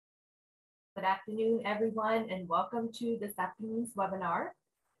Good afternoon, everyone, and welcome to this afternoon's webinar.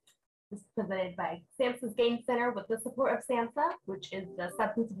 This is presented by SAMHSA's GAIN Center with the support of SAMHSA, which is the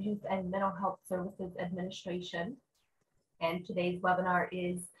Substance Abuse and Mental Health Services Administration. And today's webinar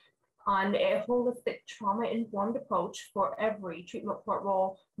is on a holistic trauma-informed approach for every treatment court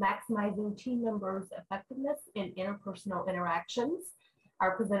role, maximizing team members' effectiveness in interpersonal interactions.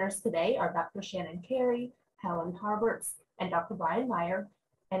 Our presenters today are Dr. Shannon Carey, Helen Harberts, and Dr. Brian Meyer,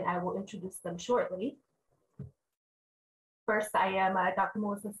 and I will introduce them shortly. First, I am Dr.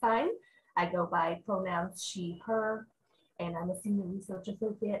 Melissa Stein. I go by pronouns she, her, and I'm a senior research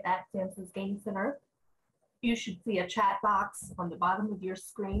associate at SAMHSA's GAIN Center. You should see a chat box on the bottom of your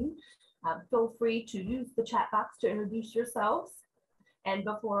screen. Feel free to use the chat box to introduce yourselves. And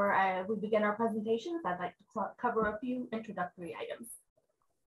before we begin our presentations, I'd like to cover a few introductory items.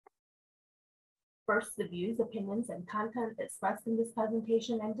 First, the views, opinions, and content expressed in this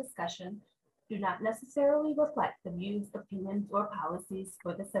presentation and discussion do not necessarily reflect the views, opinions, or policies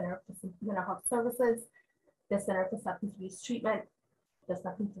for the Center for Mental Health Services, the Center for Substance Abuse Treatment, the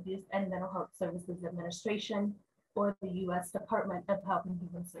Substance Abuse and Mental Health Services Administration, or the U.S. Department of Health and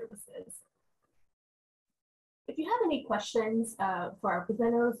Human Services. If you have any questions for our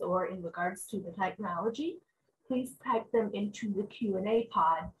presenters or in regards to the technology, please type them into the Q&A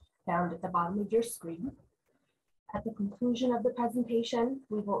pod found at the bottom of your screen. At the conclusion of the presentation,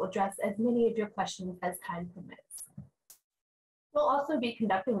 we will address as many of your questions as time permits. We'll also be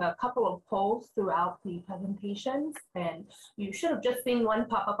conducting a couple of polls throughout the presentations, and you should have just seen one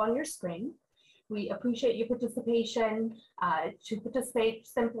pop up on your screen. We appreciate your participation. To participate,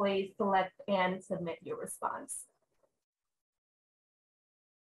 simply select and submit your response.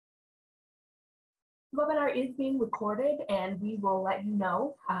 The webinar is being recorded, and we will let you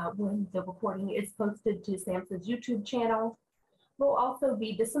know when the recording is posted to SAMHSA's YouTube channel. We'll also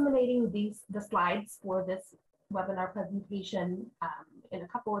be disseminating the slides for this webinar presentation in a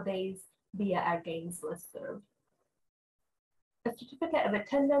couple of days via our GAINS listserv. A certificate of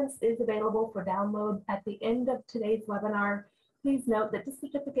attendance is available for download at the end of today's webinar. Please note that this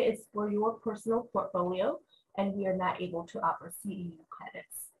certificate is for your personal portfolio, and we are not able to offer CEU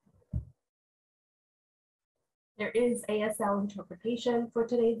credits. There is ASL interpretation for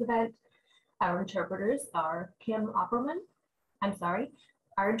today's event. Our interpreters are Kip Opperman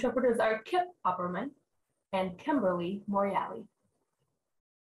and Kimberly Moriali.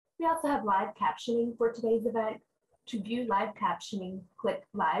 We also have live captioning for today's event. To view live captioning, click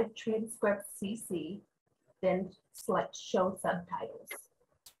Live Transcript CC, then select Show Subtitles.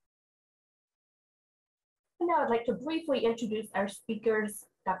 And now I'd like to briefly introduce our speakers.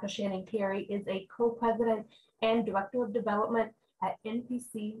 Dr. Shannon Carey is a co-president and Director of Development at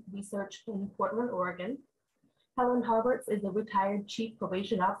NPC Research in Portland, Oregon. Helen Harberts is a retired Chief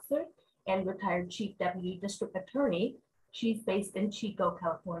Probation Officer and retired Chief Deputy District Attorney. She's based in Chico,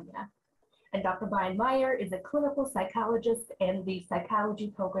 California. And Dr. Brian Meyer is a clinical psychologist and the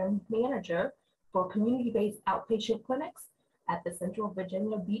Psychology Program Manager for community-based outpatient clinics at the Central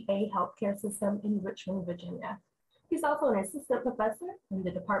Virginia VA Healthcare System in Richmond, Virginia. He's also an assistant professor in the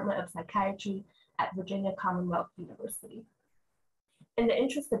Department of Psychiatry at Virginia Commonwealth University. In the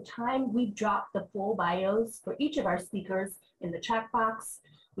interest of time, we've dropped the full bios for each of our speakers in the chat box.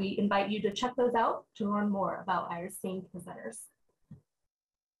 We invite you to check those out to learn more about our esteemed presenters.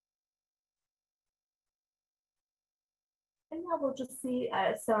 And now we'll just see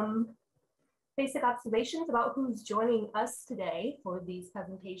some basic observations about who's joining us today for these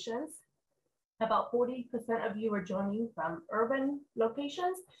presentations. About 40% of you are joining from urban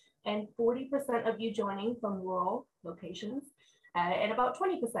locations and 40% of you joining from rural locations and about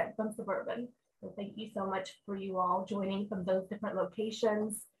 20% from suburban. So thank you so much for you all joining from those different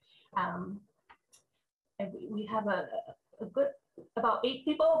locations. And we have a good, about 8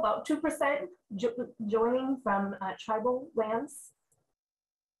 people, about 2% joining from tribal lands.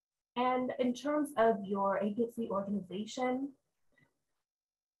 And in terms of your agency organization,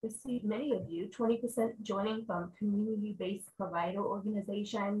 we see many of you, 20% joining from community-based provider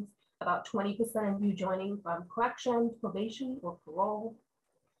organizations, about 20% of you joining from corrections, probation, or parole.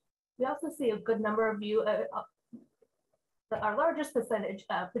 We also see a good number of you, our largest percentage,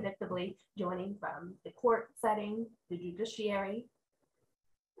 predictably, joining from the court setting, the judiciary,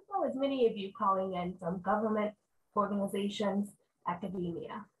 as well as many of you calling in from government organizations,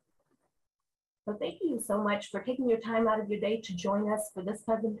 academia. So thank you so much for taking your time out of your day to join us for this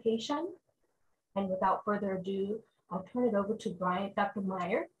presentation. And without further ado, I'll turn it over to Dr.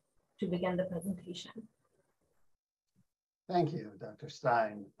 Meyer to begin the presentation. Thank you, Dr.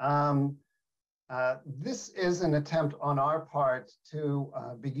 Stein. This is an attempt on our part to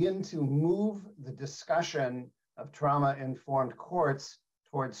begin to move the discussion of trauma-informed courts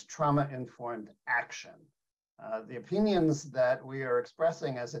towards trauma-informed action. The opinions that we are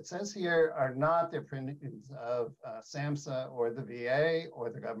expressing, as it says here, are not the opinions of SAMHSA or the VA or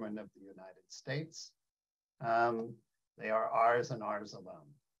the government of the United States. They are ours and ours alone.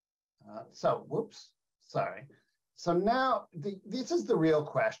 So now this is the real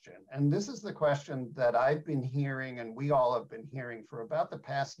question. And this is the question that I've been hearing and we all have been hearing for about the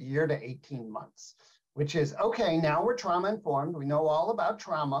past year to 18 months, which is, okay, now we're trauma informed. We know all about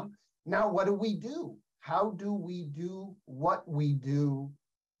trauma. Now, what do we do? How do we do what we do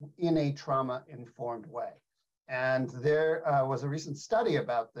in a trauma informed way? And there was a recent study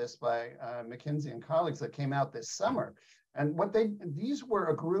about this by McKinsey and colleagues that came out this summer. And these were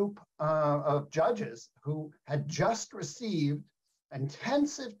a group of judges who had just received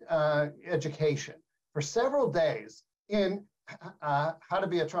intensive education for several days in how to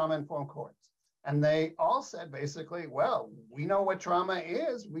be a trauma-informed court. And they all said basically, well, we know what trauma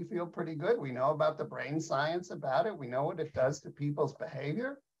is. We feel pretty good. We know about the brain science about it. We know what it does to people's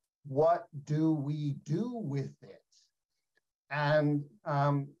behavior. What do we do with it? And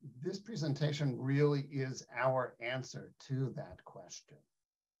this presentation really is our answer to that question.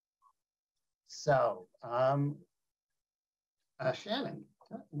 So, Shannon,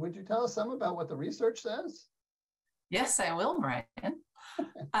 would you tell us some about what the research says? Yes, I will, Brian.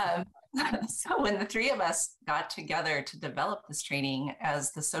 So when the three of us got together to develop this training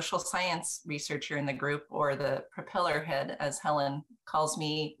as the social science researcher in the group, or the propeller head, as Helen calls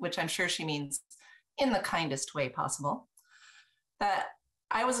me, which I'm sure she means in the kindest way possible, that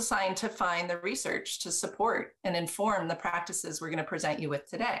I was assigned to find the research to support and inform the practices we're going to present you with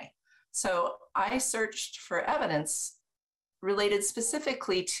today. So I searched for evidence related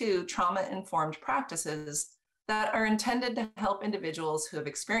specifically to trauma-informed practices that are intended to help individuals who have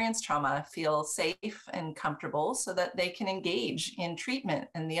experienced trauma feel safe and comfortable so that they can engage in treatment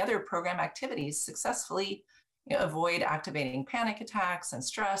and the other program activities successfully, avoid activating panic attacks and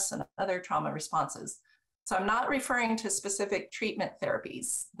stress and other trauma responses. So I'm not referring to specific treatment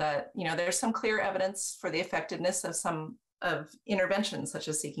therapies that, there's some clear evidence for the effectiveness of some of interventions such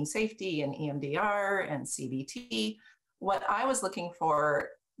as seeking safety and EMDR and CBT. What I was looking for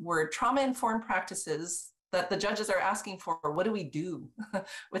were trauma-informed practices that the judges are asking for. What do we do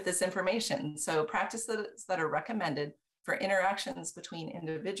with this information? So practices that are recommended for interactions between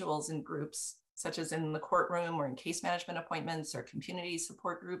individuals and groups, such as in the courtroom or in case management appointments or community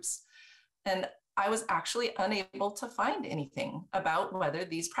support groups. And I was actually unable to find anything about whether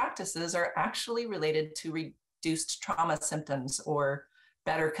these practices are actually related to reduced trauma symptoms or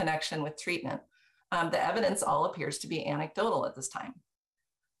better connection with treatment. The evidence all appears to be anecdotal at this time.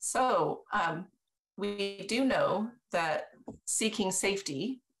 So we do know that seeking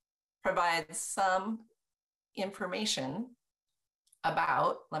safety provides some information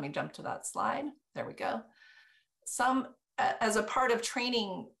about, let me jump to that slide. There we go. As a part of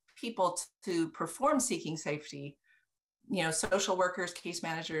training people to perform seeking safety, social workers, case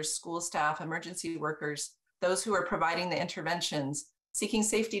managers, school staff, emergency workers, those who are providing the interventions, seeking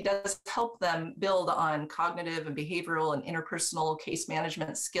safety does help them build on cognitive and behavioral and interpersonal case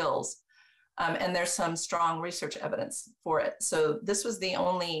management skills. And there's some strong research evidence for it. So this was the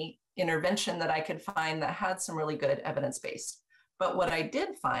only intervention that I could find that had some really good evidence base. But what I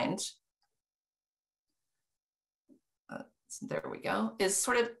did find, there we go, is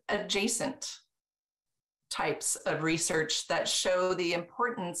sort of adjacent types of research that show the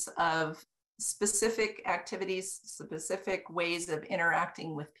importance of specific activities, specific ways of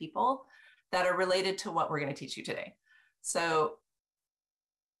interacting with people that are related to what we're going to teach you today. So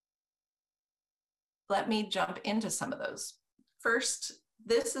let me jump into some of those. First,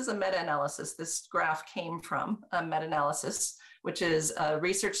 this is a meta-analysis. This graph came from a meta-analysis, which is a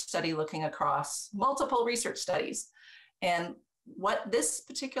research study looking across multiple research studies. And what this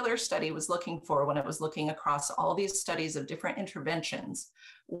particular study was looking for when it was looking across all these studies of different interventions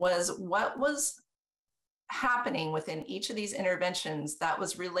was what was happening within each of these interventions that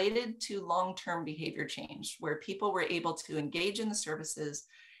was related to long-term behavior change, where people were able to engage in the services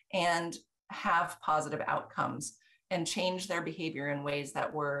and have positive outcomes and change their behavior in ways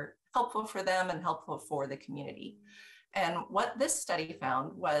that were helpful for them and helpful for the community. And what this study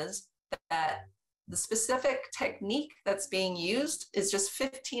found was that the specific technique that's being used is just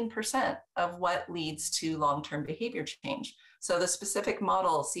 15% of what leads to long-term behavior change. So the specific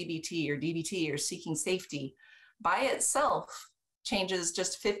model, CBT or DBT or seeking safety, by itself changes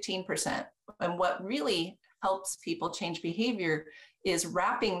just 15%. And what really helps people change behavior is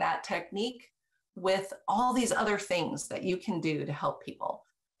wrapping that technique with all these other things that you can do to help people.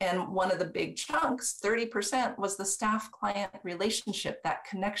 And one of the big chunks, 30%, was the staff-client relationship, that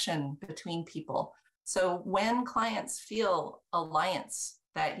connection between people. So when clients feel alliance,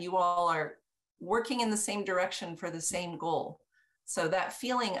 that you all are working in the same direction for the same goal. So that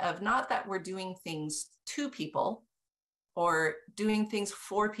feeling of not that we're doing things to people or doing things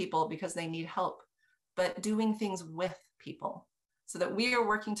for people because they need help, but doing things with people, so that we are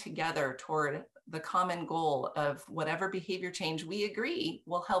working together toward the common goal of whatever behavior change we agree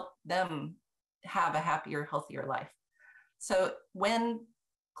will help them have a happier, healthier life. So when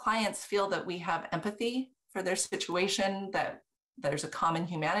clients feel that we have empathy for their situation, that there's a common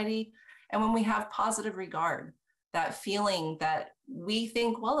humanity, and when we have positive regard, that feeling that we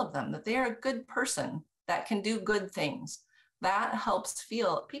think well of them, that they're a good person that can do good things, that helps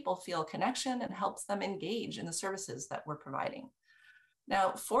people feel connection and helps them engage in the services that we're providing.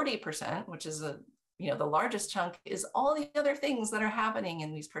 Now, 40%, which is the largest chunk, is all the other things that are happening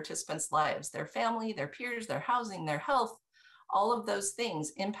in these participants' lives, their family, their peers, their housing, their health. All of those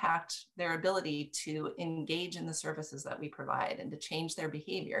things impact their ability to engage in the services that we provide and to change their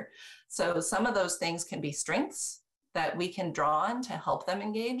behavior. So some of those things can be strengths that we can draw on to help them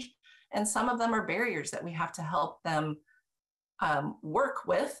engage. And some of them are barriers that we have to help them work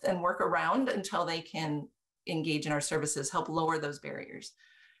with and work around until they can engage in our services, help lower those barriers.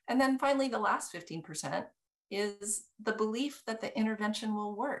 And then finally, the last 15% is the belief that the intervention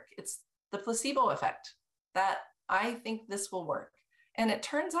will work. It's the placebo effect, that I think this will work. And it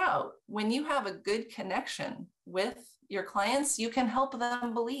turns out when you have a good connection with your clients, you can help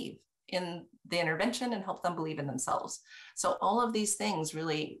them believe in the intervention and help them believe in themselves. So all of these things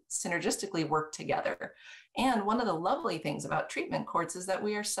really synergistically work together. And one of the lovely things about treatment courts is that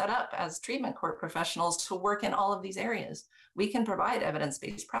we are set up as treatment court professionals to work in all of these areas. We can provide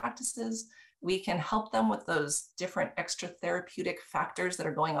evidence-based practices. We can help them with those different extra therapeutic factors that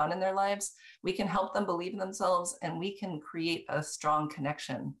are going on in their lives. We can help them believe in themselves, and we can create a strong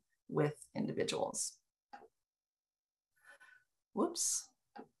connection with individuals. Whoops.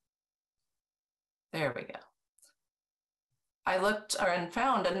 There we go. I looked and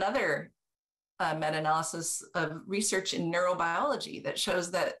found another meta-analysis of research in neurobiology that shows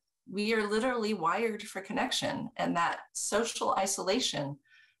that we are literally wired for connection, and that social isolation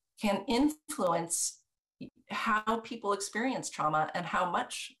can influence how people experience trauma and how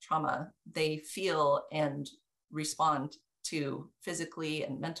much trauma they feel and respond to physically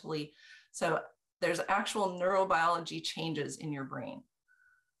and mentally. So there's actual neurobiology changes in your brain.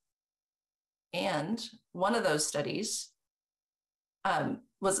 And one of those studies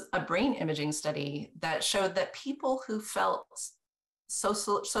was a brain imaging study that showed that people who felt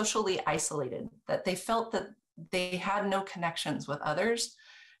socially isolated, that they felt that they had no connections with others,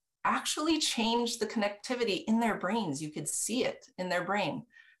 actually changed the connectivity in their brains. You could see it in their brain.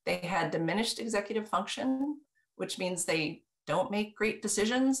 They had diminished executive function, which means they don't make great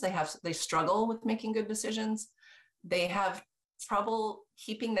decisions. They struggle with making good decisions. They have trouble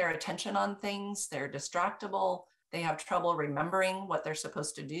keeping their attention on things. They're distractible. They have trouble remembering what they're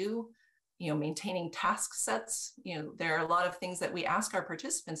supposed to do, maintaining task sets. There are a lot of things that we ask our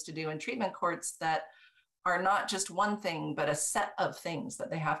participants to do in treatment courts that are not just one thing, but a set of things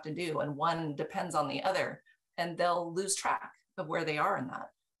that they have to do. And one depends on the other, and they'll lose track of where they are in that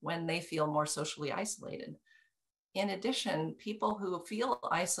when they feel more socially isolated. In addition, people who feel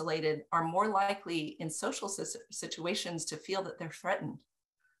isolated are more likely in social situations to feel that they're threatened,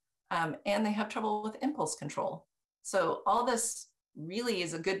 and they have trouble with impulse control. So all this really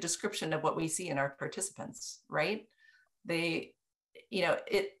is a good description of what we see in our participants, right? It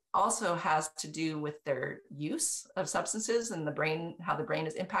also has to do with their use of substances and the brain, how the brain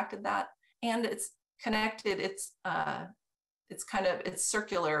has impacted that. And it's connected, it's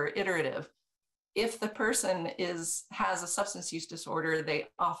circular, iterative. If the person has a substance use disorder, they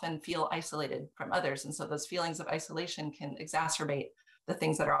often feel isolated from others. And so those feelings of isolation can exacerbate the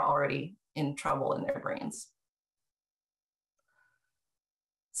things that are already in trouble in their brains.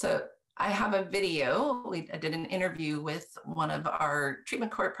 So I have a video. I did an interview with one of our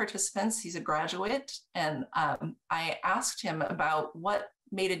treatment court participants. He's a graduate. And I asked him about what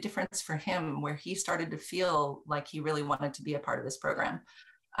made a difference for him, where he started to feel like he really wanted to be a part of this program.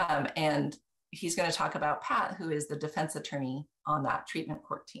 And he's going to talk about Pat, who is the defense attorney on that treatment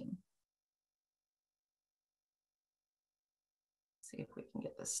court team. See if we can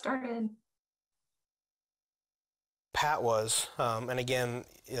get this started. Pat was, and again,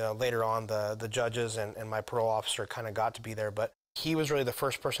 later on the judges and my parole officer kind of got to be there, but he was really the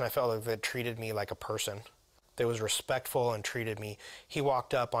first person I felt like that treated me like a person. that was respectful and treated me. He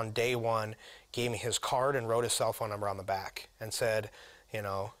walked up on day one, gave me his card and wrote his cell phone number on the back and said, you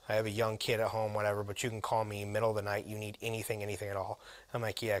know, I have a young kid at home, whatever, but you can call me middle of the night. You need anything at all. I'm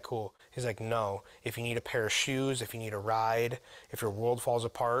like, yeah, cool. He's like, no, if you need a pair of shoes, if you need a ride, if your world falls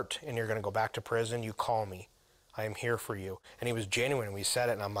apart and you're going to go back to prison, you call me. I am here for you. And he was genuine when we said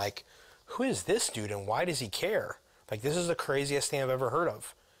it. And I'm like, who is this dude and why does he care? Like, this is the craziest thing I've ever heard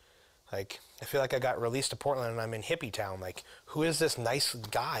of. Like, I feel like I got released to Portland and I'm in hippie town. Like, who is this nice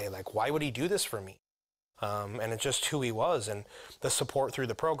guy? Like, why would he do this for me? And it's just who he was, and the support through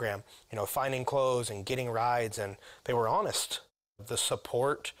the program, you know, finding clothes and getting rides, and they were honest. The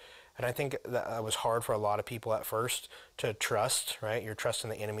support, and I think that was hard for a lot of people at first to trust, right? You're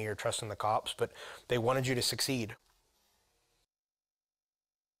trusting the enemy, you're trusting the cops, but they wanted you to succeed.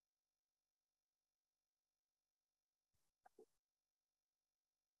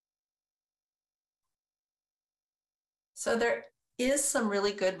 So there is some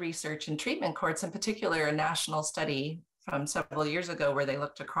really good research in treatment courts, in particular a national study from several years ago where they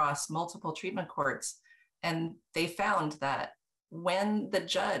looked across multiple treatment courts, and they found that when the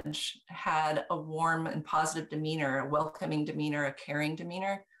judge had a warm and positive demeanor, a welcoming demeanor, a caring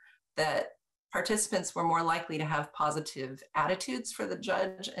demeanor, that participants were more likely to have positive attitudes for the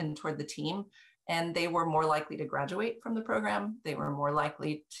judge and toward the team, and they were more likely to graduate from the program. They were more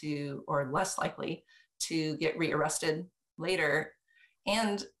likely to, or less likely to get rearrested later.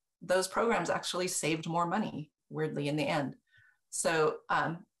 And those programs actually saved more money, weirdly, in the end. So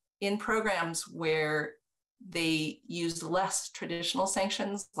in programs where they used less traditional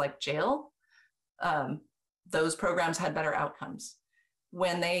sanctions like jail, those programs had better outcomes.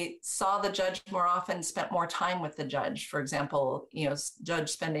 When they saw the judge more often, spent more time with the judge, for example, you know, judge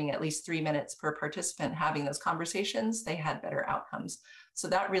spending at least 3 minutes per participant having those conversations, they had better outcomes. So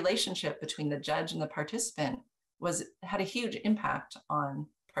that relationship between the judge and the participant had a huge impact on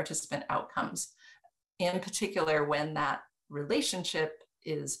participant outcomes, in particular when that relationship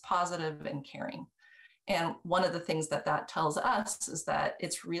is positive and caring. And one of the things that tells us is that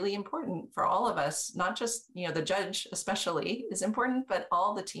it's really important for all of us, not just, you know, the judge especially is important, but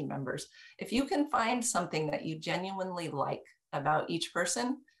all the team members. If you can find something that you genuinely like about each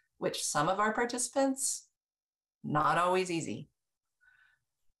person, which some of our participants, not always easy.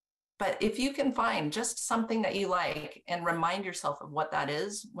 But if you can find just something that you like and remind yourself of what that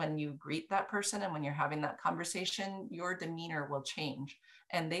is when you greet that person and when you're having that conversation, your demeanor will change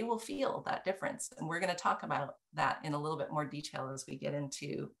and they will feel that difference. And we're going to talk about that in a little bit more detail as we get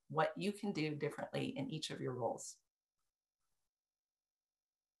into what you can do differently in each of your roles.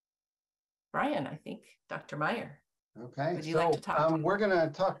 Brian, I think Dr. Meyer. Okay, would you like to talk we're going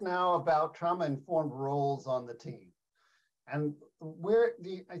to talk now about trauma-informed roles on the team. And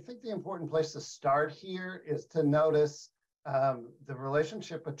I think the important place to start here is to notice the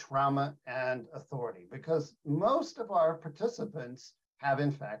relationship of trauma and authority, because most of our participants have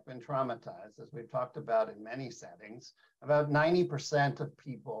in fact been traumatized, as we've talked about in many settings. About 90% of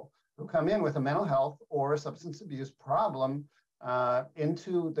people who come in with a mental health or a substance abuse problem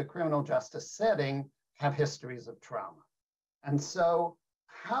into the criminal justice setting have histories of trauma. And so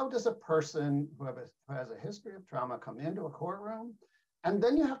how does a person who has a history of trauma come into a courtroom? And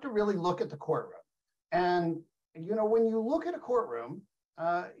then you have to really look at the courtroom. And, you know, when you look at a courtroom,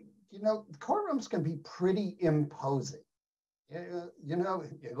 you know, courtrooms can be pretty imposing. You know,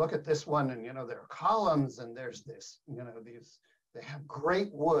 you look at this one and, you know, there are columns and there's this, you know, they have great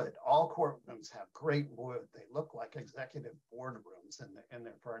wood. All courtrooms have great wood. They look like executive boardrooms in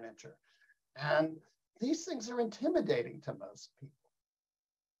their furniture. And these things are intimidating to most people.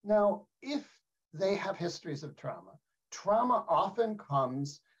 Now, if they have histories of trauma, trauma often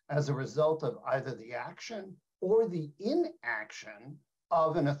comes as a result of either the action or the inaction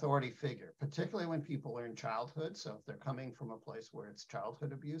of an authority figure, particularly when people are in childhood. So if they're coming from a place where it's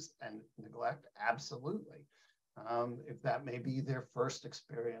childhood abuse and neglect, absolutely. If that may be their first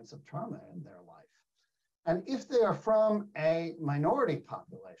experience of trauma in their life. And if they are from a minority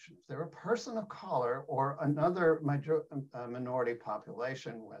population, if they're a person of color or another minority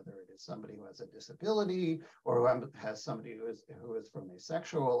population, whether it is somebody who has a disability or who has somebody who is from a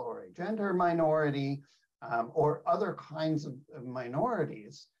sexual or a gender minority, or other kinds of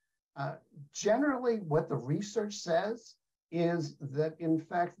minorities, generally what the research says is that in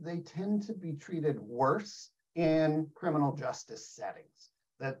fact they tend to be treated worse in criminal justice settings,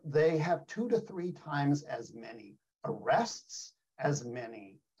 that they have 2 to 3 times as many arrests, as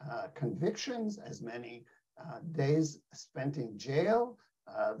many convictions, as many days spent in jail,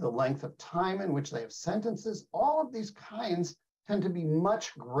 the length of time in which they have sentences. All of these kinds tend to be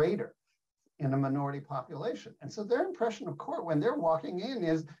much greater in a minority population. And so their impression of court when they're walking in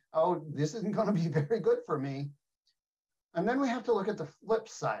is, oh, this isn't going to be very good for me. And then we have to look at the flip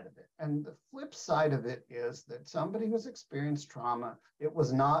side of it. And the flip side of it is that somebody who's experienced trauma, it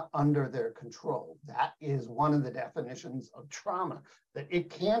was not under their control. That is one of the definitions of trauma, that it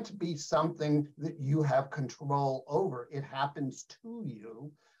can't be something that you have control over. It happens to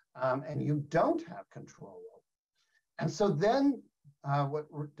you, and you don't have control over. And so then what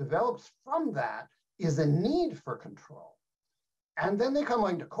develops from that is a need for control. And then they come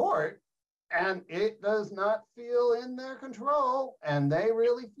into court, and it does not feel in their control. And they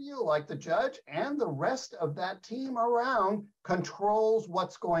really feel like the judge and the rest of that team around controls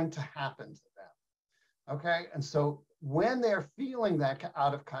what's going to happen to them. Okay. And so when they're feeling that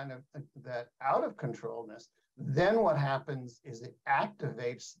out of controlness, then what happens is it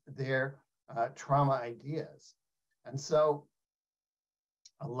activates their trauma ideas. And so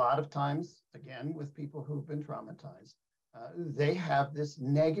a lot of times, again, with people who've been traumatized, they have this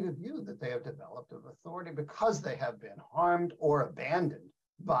negative view that they have developed of authority because they have been harmed or abandoned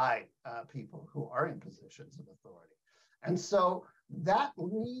by people who are in positions of authority. And so that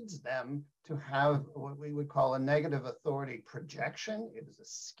leads them to have what we would call a negative authority projection. It is a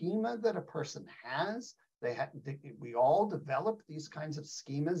schema that a person has. We all develop these kinds of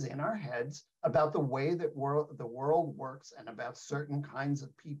schemas in our heads about the way that the world works and about certain kinds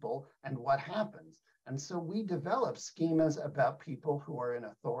of people and what happens. And so we develop schemas about people who are in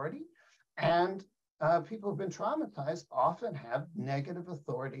authority, and people who've been traumatized often have negative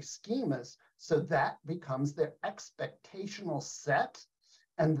authority schemas. So that becomes their expectational set.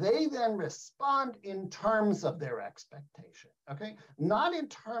 And they then respond in terms of their expectation, okay? Not in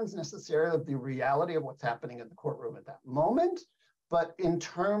terms necessarily of the reality of what's happening in the courtroom at that moment, but in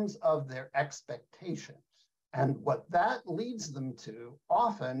terms of their expectation. And what that leads them to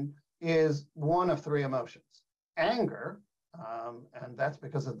often is one of three emotions. Anger, and that's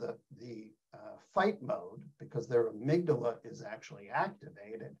because of the fight mode, because their amygdala is actually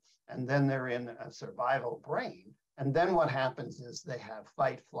activated, and then they're in a survival brain. And then what happens is they have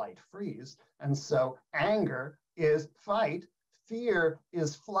fight, flight, freeze. And so anger is fight, fear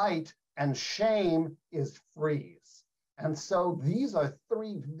is flight, and shame is freeze. And so these are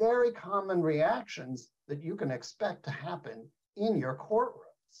three very common reactions that you can expect to happen in your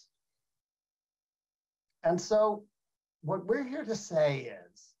courtrooms. And so what we're here to say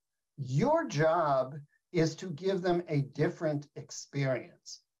is your job is to give them a different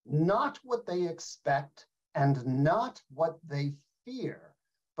experience, not what they expect and not what they fear,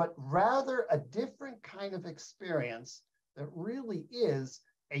 but rather a different kind of experience that really is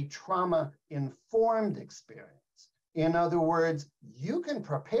a trauma-informed experience. In other words, you can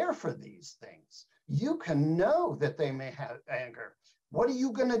prepare for these things. You can know that they may have anger. What are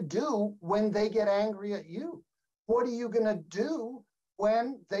you going to do when they get angry at you? What are you going to do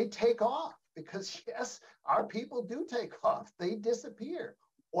when they take off? Because yes, our people do take off. They disappear.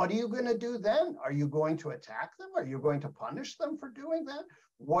 What are you going to do then? Are you going to attack them? Are you going to punish them for doing that?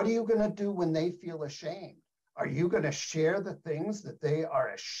 What are you going to do when they feel ashamed? Are you going to share the things that they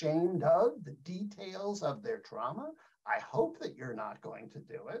are ashamed of, the details of their trauma? I hope that you're not going to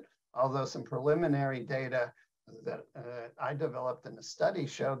do it, although some preliminary data that I developed in a study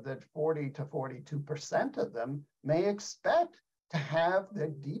showed that 40 to 42% of them may expect to have the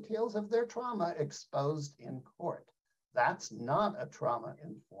details of their trauma exposed in court. That's not a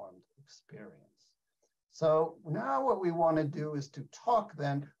trauma-informed experience. So now what we want to do is to talk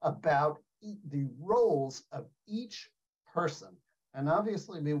then about the roles of each person. And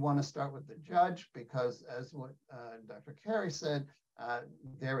obviously we want to start with the judge because, as what Dr. Carey said,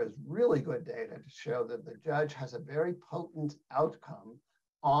 there is really good data to show that the judge has a very potent outcome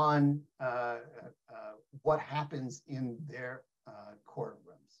on what happens in their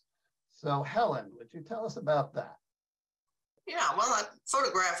courtrooms. So Helen, would you tell us about that? Yeah, well, that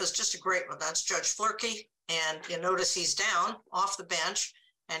photograph is just a great one. That's Judge Flurkey. And you notice he's down off the bench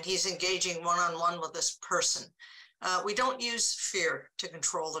and he's engaging one-on-one with this person. We don't use fear to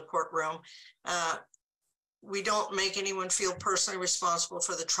control the courtroom. We don't make anyone feel personally responsible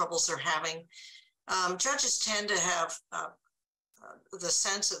for the troubles they're having. Judges tend to have the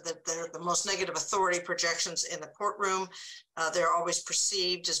sense that they're the most negative authority projections in the courtroom. They're always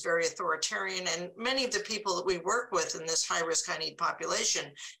perceived as very authoritarian. And many of the people that we work with in this high-risk, high-need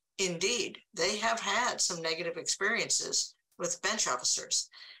population, indeed, they have had some negative experiences with bench officers.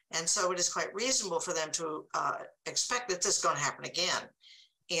 And so it is quite reasonable for them to expect that this is going to happen again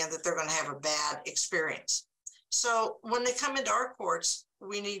and that they're going to have a bad experience. So when they come into our courts,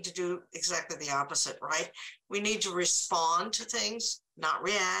 we need to do exactly the opposite, right? We need to respond to things, not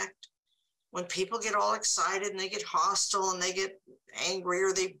react. when people get all excited and they get hostile and they get angry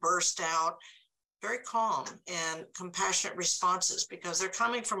or they burst out, very calm and compassionate responses, because they're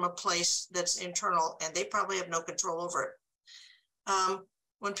coming from a place that's internal and they probably have no control over it.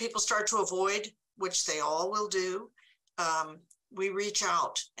 When people start to avoid, which they all will do, we reach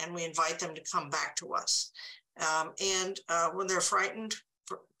out and we invite them to come back to us. When they're frightened,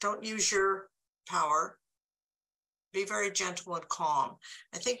 don't use your power. Be very gentle and calm.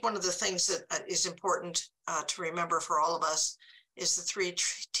 I think one of the things that is important to remember for all of us is the 3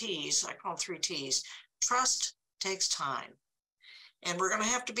 T's. I call them 3 T's. Trust takes time. And we're going to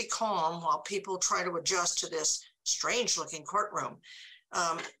have to be calm while people try to adjust to this strange looking courtroom.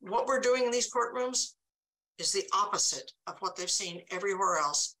 What we're doing in these courtrooms is the opposite of what they've seen everywhere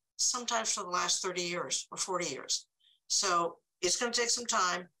else, sometimes for the last 30 years or 40 years. So it's going to take some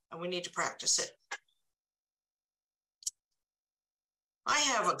time and we need to practice it. I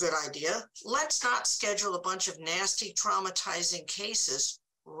have a good idea. Let's not schedule a bunch of nasty, traumatizing cases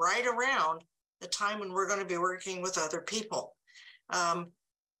right around the time when we're going to be working with other people.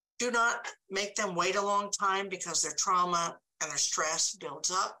 Do not make them wait a long time because their trauma and their stress builds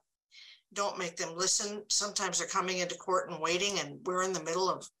up. Don't make them listen. Sometimes they're coming into court and waiting, and we're in the middle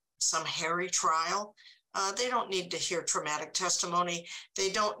of some hairy trial. They don't need to hear traumatic testimony. They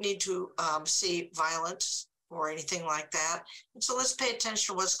don't need to see violence or anything like that. And so let's pay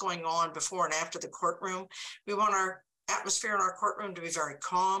attention to what's going on before and after the courtroom. We want our atmosphere in our courtroom to be very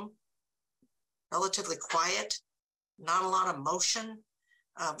calm, relatively quiet, not a lot of motion,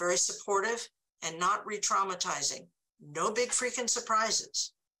 very supportive, and not re-traumatizing. No big freaking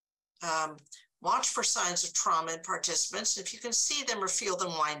surprises. Watch for signs of trauma in participants. If you can see them or feel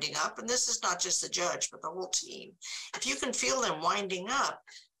them winding up, and this is not just the judge, but the whole team. If you can feel them winding up,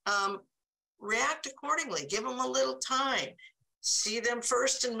 react accordingly. Give them a little time. See them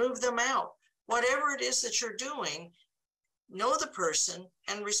first and move them out. Whatever it is that you're doing, know the person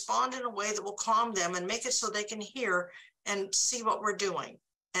and respond in a way that will calm them and make it so they can hear and see what we're doing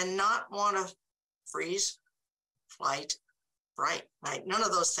and not want to freeze, flight, fright, right? None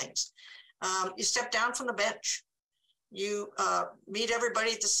of those things. You step down from the bench. You meet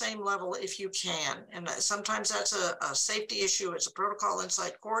everybody at the same level if you can. And sometimes that's a safety issue. It's a protocol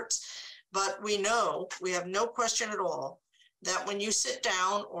inside courts. But we know, we have no question at all, that when you sit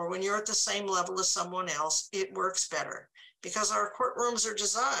down or when you're at the same level as someone else, it works better. Because our courtrooms are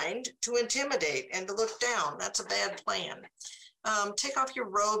designed to intimidate and to look down. That's a bad plan. Take off your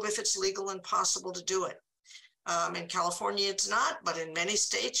robe if it's legal and possible to do it. In California, it's not, but in many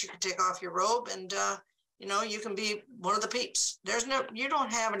states, you can take off your robe and, you know, you can be one of the peeps. You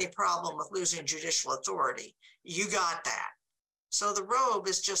don't have any problem with losing judicial authority. You got that. So the robe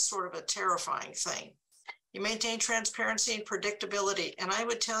is just sort of a terrifying thing. You maintain transparency and predictability. And I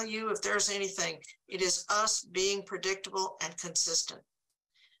would tell you, if there's anything, it is us being predictable and consistent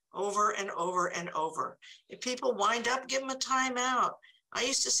over and over and over. If people wind up, give them a timeout. I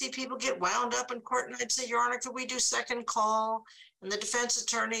used to see people get wound up in court and I'd say, Your Honor, could we do second call? And the defense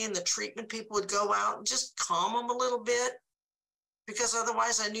attorney and the treatment people would go out and just calm them a little bit, because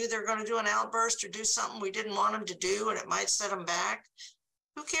otherwise I knew they were going to do an outburst or do something we didn't want them to do and it might set them back.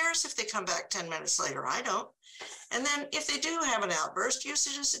 Who cares if they come back 10 minutes later? I don't. And then if they do have an outburst, use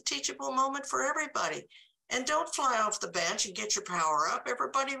it as a teachable moment for everybody. And don't fly off the bench and get your power up.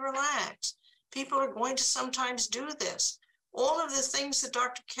 Everybody relax. People are going to sometimes do this. All of the things that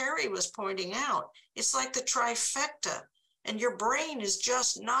Dr. Carey was pointing out, it's like the trifecta. And your brain is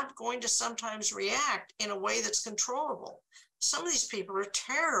just not going to sometimes react in a way that's controllable. Some of these people are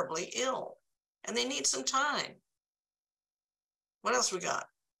terribly ill and they need some time. What else we got?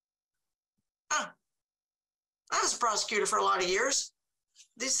 I was a prosecutor for a lot of years.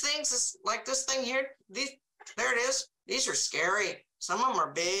 These things, like this thing here, there it is. These are scary. Some of them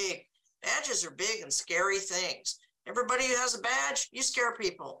are big. Badges are big and scary things. Everybody who has a badge, you scare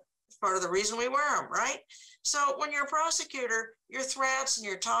people. It's part of the reason we wear them, right? So when you're a prosecutor, your threats and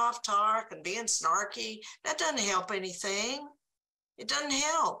your tough talk and being snarky, that doesn't help anything. It doesn't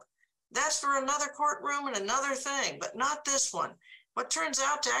help. That's for another courtroom and another thing, but not this one. What turns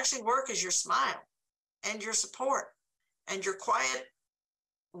out to actually work is your smile and your support and your quiet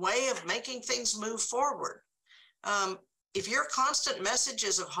way of making things move forward. If your constant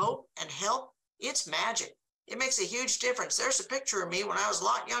messages of hope and help, it's magic. It makes a huge difference. There's a picture of me when I was a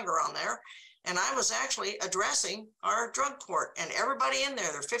lot younger on there, and I was actually addressing our drug court and everybody in there.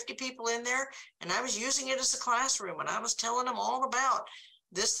 There are 50 people in there, and I was using it as a classroom, and I was telling them all about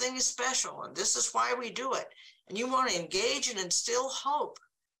this thing is special, and this is why we do it. And you want to engage and instill hope.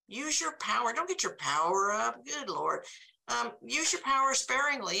 Use your power. Don't get your power up. Good Lord. Use your power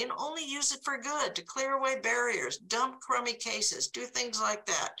sparingly and only use it for good, to clear away barriers, dump crummy cases, do things like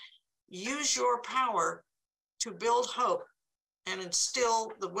that. Use your power to build hope and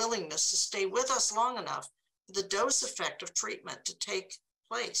instill the willingness to stay with us long enough for the dose effect of treatment to take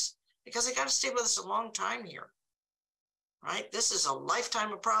place, because they got to stay with us a long time here, right? This is a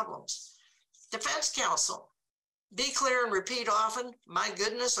lifetime of problems. Defense counsel, be clear and repeat often. My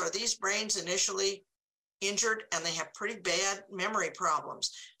goodness, are these brains initially injured and they have pretty bad memory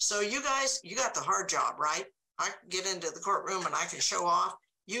problems. So you guys, you got the hard job, right? I can get into the courtroom and I can show off.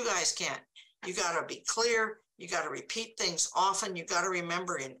 You guys can't. You got to be clear. You got to repeat things often. You got to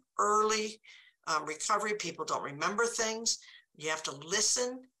remember in early recovery, people don't remember things. You have to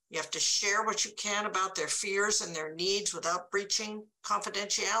listen. You have to share what you can about their fears and their needs without breaching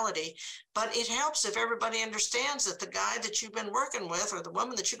confidentiality. But it helps if everybody understands that the guy that you've been working with or the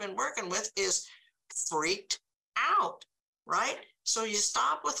woman that you've been working with is freaked out, right? So you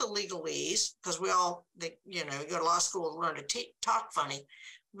stop with the legalese, because we all, you know, you go to law school to learn to talk funny,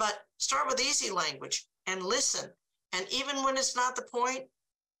 but start with easy language and listen. And even when it's not the point,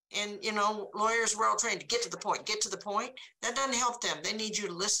 and, you know, lawyers, we're all trained to get to the point, that doesn't help them. They need you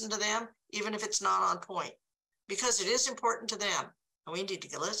to listen to them, even if it's not on point, because it is important to them. And we need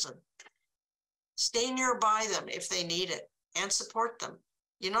to listen. Stay nearby them if they need it and support them.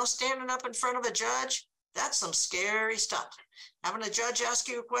 You know, standing up in front of a judge, that's some scary stuff. Having a judge ask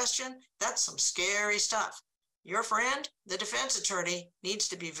you a question, that's some scary stuff. Your friend, the defense attorney, needs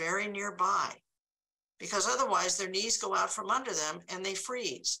to be very nearby, because otherwise their knees go out from under them and they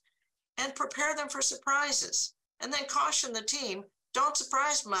freeze. And prepare them for surprises. And then caution the team, don't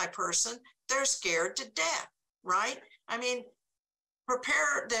surprise my person. They're scared to death, right? I mean,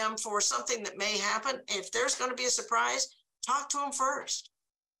 prepare them for something that may happen. If there's going to be a surprise, talk to them first.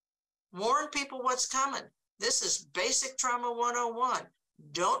 Warn people what's coming. This is basic trauma 101.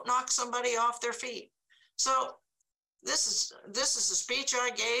 Don't knock somebody off their feet. So this is a speech I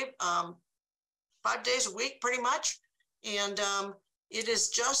gave 5 days a week, pretty much. And it is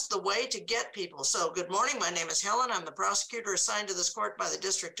just the way to get people. So good morning, my name is Helen. I'm the prosecutor assigned to this court by the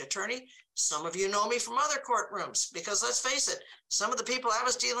district attorney. Some of you know me from other courtrooms, because let's face it, some of the people I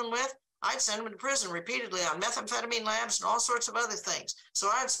was dealing with, I'd send them to prison repeatedly on methamphetamine labs and all sorts of other things. So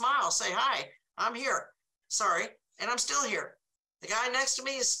I'd smile, say, hi, I'm here. Sorry, and I'm still here. The guy next to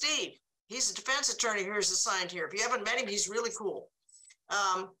me is Steve. He's a defense attorney who's assigned here. If you haven't met him, he's really cool.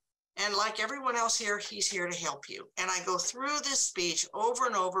 And like everyone else here, he's here to help you. And I go through this speech over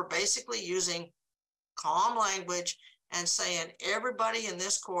and over, basically using calm language and saying everybody in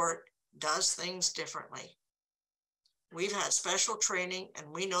this court does things differently. We've had special training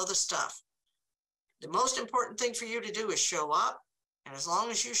and we know the stuff. The most important thing for you to do is show up. And as long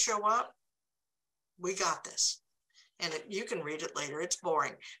as you show up, we got this. And you can read it later, it's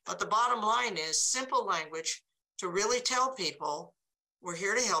boring. But the bottom line is simple language to really tell people, we're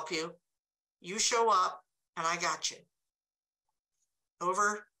here to help you. You show up and I got you.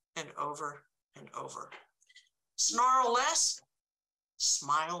 Over and over and over. Snarl less,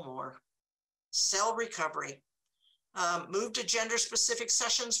 smile more. Cell recovery. Move to gender-specific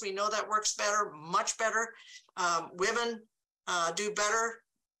sessions. We know that works better, much better. Women do better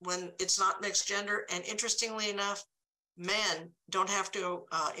when it's not mixed gender. And interestingly enough, men don't have to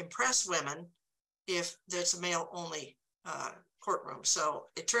impress women if there's a male-only courtroom. So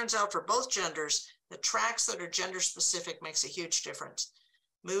it turns out for both genders, the tracks that are gender-specific makes a huge difference.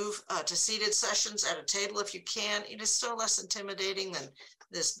 Move to seated sessions at a table if you can. It is so less intimidating than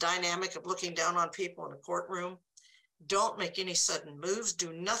this dynamic of looking down on people in a courtroom. Don't make any sudden moves.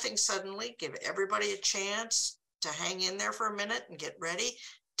 Do nothing suddenly. Give everybody a chance to hang in there for a minute and get ready.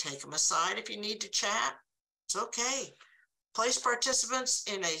 Take them aside if you need to chat. It's okay. Place participants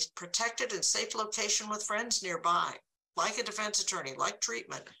in a protected and safe location with friends nearby, like a defense attorney, like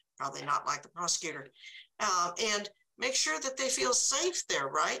treatment, probably not like the prosecutor. And make sure that they feel safe there,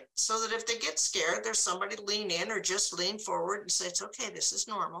 right? So that if they get scared, there's somebody to lean in or just lean forward and say, it's okay, this is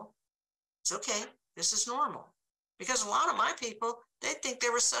normal. It's okay, this is normal. Because a lot of my people, they think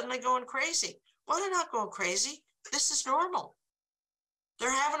they were suddenly going crazy. Well, they're not going crazy. This is normal. They're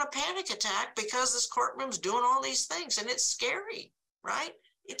having a panic attack because this courtroom's doing all these things and it's scary, right?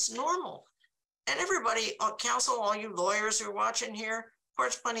 It's normal. And everybody, counsel, all you lawyers who are watching here,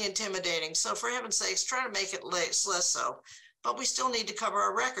 court's plenty intimidating. So for heaven's sakes, try to make it less so. But we still need to cover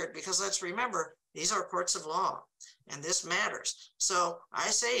our record because let's remember, these are courts of law and this matters. So I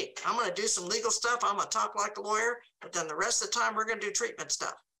say, I'm going to do some legal stuff. I'm going to talk like a lawyer, but then the rest of the time we're going to do treatment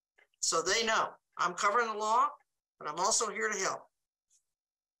stuff. So they know I'm covering the law, but I'm also here to help.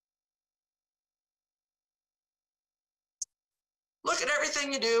 look at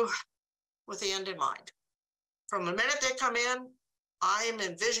everything you do with the end in mind. From the minute they come in, I am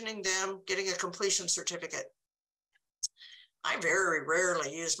envisioning them getting a completion certificate. I very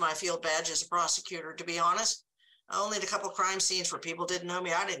rarely used my field badge as a prosecutor, to be honest. Only at a couple of crime scenes where people didn't know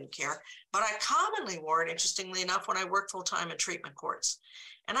me, I didn't care. But I commonly wore it, interestingly enough, when I worked full-time in treatment courts.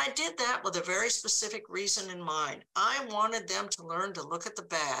 And I did that with a very specific reason in mind. I wanted them to learn to look at the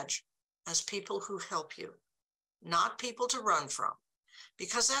badge as people who help you, not people to run from.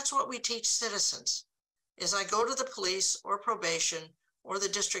 Because that's what we teach citizens. Is I go to the police or probation or the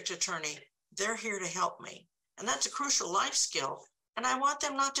district attorney, they're here to help me. And that's a crucial life skill. And I want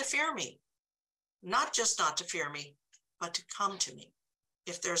them not to fear me. Not just not to fear me, but to come to me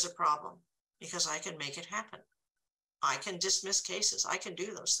if there's a problem, because I can make it happen. I can dismiss cases. I can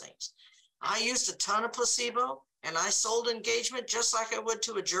do those things. I used a ton of placebo and I sold engagement just like I would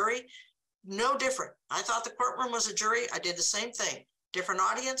to a jury. No different. I thought the courtroom was a jury. I did the same thing. Different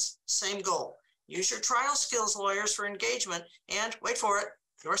audience, same goal. Use your trial skills, lawyers, for engagement, and wait for it,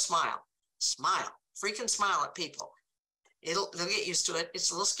 your smile. Smile. Freaking smile at people. They'll get used to it. It's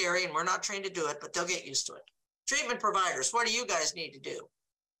a little scary and we're not trained to do it, but they'll get used to it. Treatment providers, what do you guys need to do?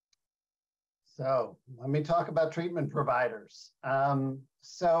 So let me talk about treatment providers.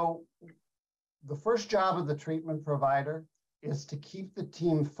 So the first job of the treatment provider is to keep the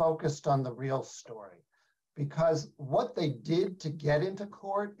team focused on the real story, because what they did to get into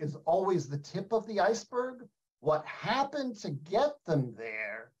court is always the tip of the iceberg. What happened to get them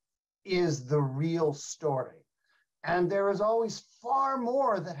there is the real story. And there is always far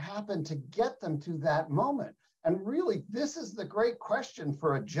more that happened to get them to that moment. And really, this is the great question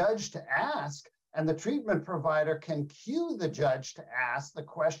for a judge to ask. And the treatment provider can cue the judge to ask the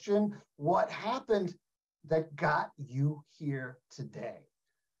question, what happened that got you here today?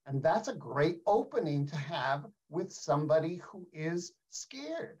 And that's a great opening to have with somebody who is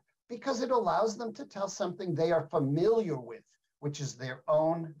scared, because it allows them to tell something they are familiar with, which is their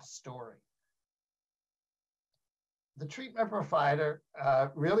own story. The treatment provider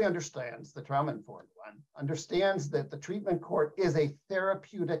really understands, the trauma-informed one, understands that the treatment court is a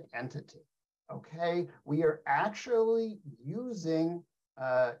therapeutic entity, okay? We are actually using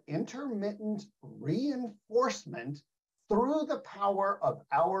intermittent reinforcement through the power of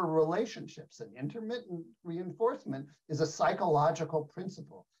our relationships. And intermittent reinforcement is a psychological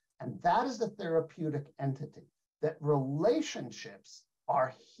principle. And that is the therapeutic entity, that relationships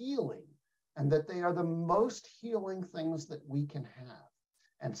are healing, and that they are the most healing things that we can have.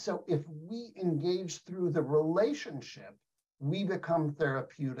 And so if we engage through the relationship, we become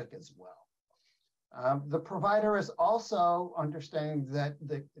therapeutic as well. The provider is also understanding that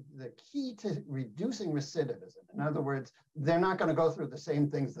the key to reducing recidivism, in other words, they're not going to go through the same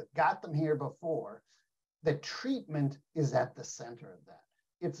things that got them here before, the treatment is at the center of that.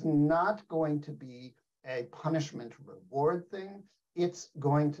 It's not going to be a punishment reward thing. It's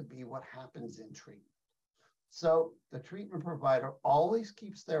going to be what happens in treatment. So the treatment provider always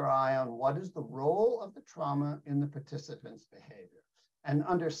keeps their eye on what is the role of the trauma in the participant's behavior, and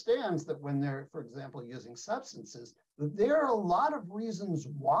understands that when they're, for example, using substances, there are a lot of reasons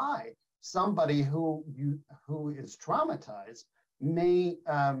why somebody who is traumatized may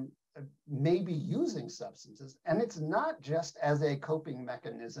be using substances. And it's not just as a coping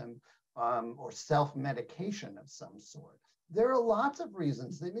mechanism or self-medication of some sort. There are lots of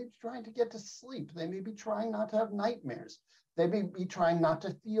reasons. They may be trying to get to sleep. They may be trying not to have nightmares. They may be trying not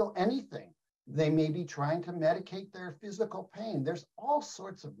to feel anything. They may be trying to medicate their physical pain. There's all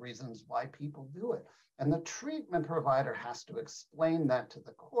sorts of reasons why people do it. And the treatment provider has to explain that to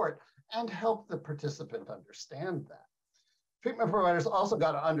the court and help the participant understand that. Treatment providers also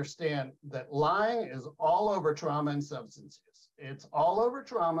got to understand that lying is all over trauma and substance use. It's all over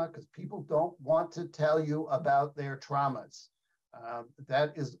trauma because people don't want to tell you about their traumas.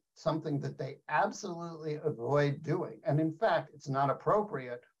 That is something that they absolutely avoid doing. And in fact, it's not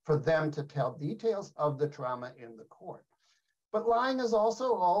appropriate for them to tell details of the trauma in the court. But lying is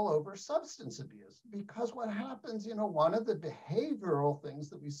also all over substance abuse, because what happens, one of the behavioral things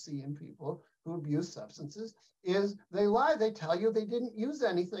that we see in people who abuse substances is they lie. They tell you they didn't use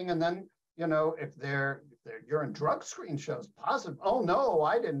anything. And then, if their urine drug screen shows positive, oh no,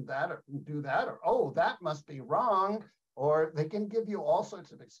 I didn't do that, or oh, that must be wrong. Or they can give you all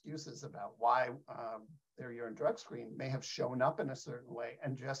sorts of excuses about why their urine drug screen may have shown up in a certain way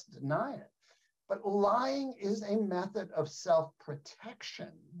and just deny it. But lying is a method of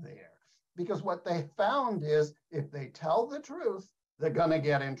self-protection there, because what they found is if they tell the truth, they're going to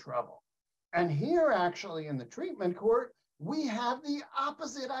get in trouble. And here, actually, in the treatment court, we have the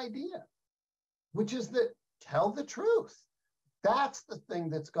opposite idea, which is that tell the truth. That's the thing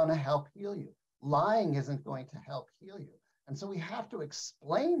that's going to help heal you. Lying isn't going to help heal you. And so we have to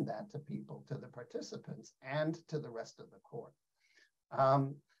explain that to people, to the participants, and to the rest of the court.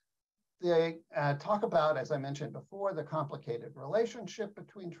 They talk about, as I mentioned before, the complicated relationship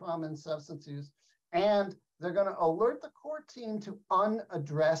between trauma and substance use, and they're going to alert the court team to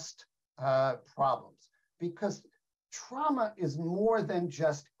unaddressed problems, because trauma is more than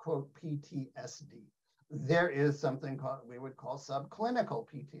just, quote, PTSD. There is something we would call subclinical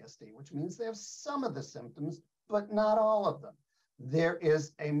PTSD, which means they have some of the symptoms, but not all of them. There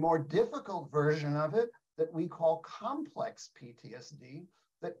is a more difficult version of it that we call complex PTSD,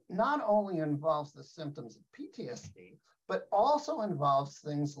 that not only involves the symptoms of PTSD, but also involves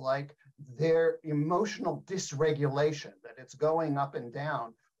things like their emotional dysregulation, that it's going up and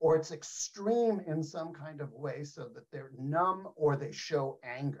down, or it's extreme in some kind of way so that they're numb or they show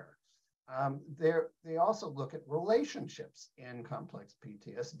anger. They also look at relationships in complex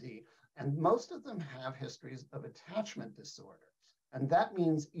PTSD, and most of them have histories of attachment disorder. And that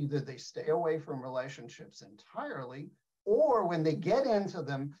means either they stay away from relationships entirely, or when they get into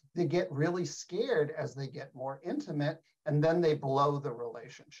them, they get really scared as they get more intimate, and then they blow the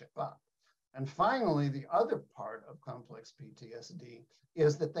relationship up. And finally, the other part of complex PTSD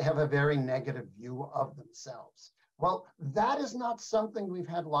is that they have a very negative view of themselves. Well, that is not something we've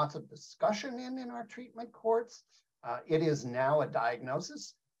had lots of discussion in our treatment courts. It is now a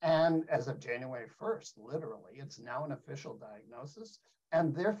diagnosis. And as of January 1st, literally, it's now an official diagnosis.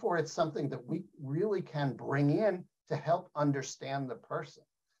 And therefore, it's something that we really can bring in to help understand the person.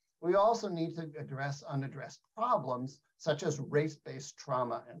 We also need to address unaddressed problems, such as race-based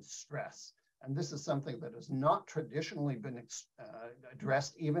trauma and stress. And this is something that has not traditionally been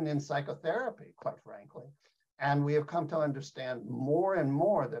addressed even in psychotherapy, quite frankly. And we have come to understand more and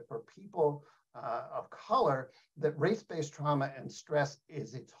more that for people of color, that race-based trauma and stress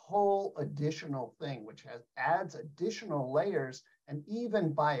is its whole additional thing, which adds additional layers, and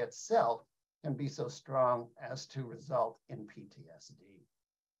even by itself can be so strong as to result in PTSD.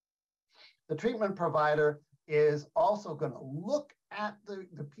 The treatment provider is also going to look at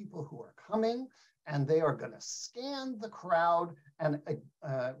the people who are coming, and they are going to scan the crowd and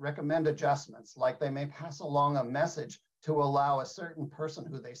recommend adjustments, like they may pass along a message to allow a certain person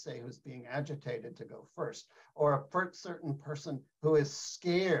who they say who's being agitated to go first, or a certain person who is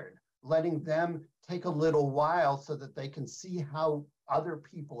scared, letting them take a little while so that they can see how other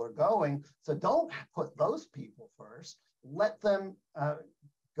people are going. So don't put those people first. Let them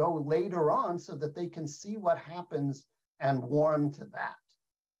go later on so that they can see what happens and warm to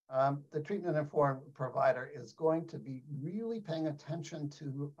that. The treatment-informed provider is going to be really paying attention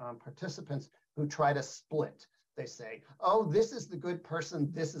to participants who try to split. They say, oh, this is the good person,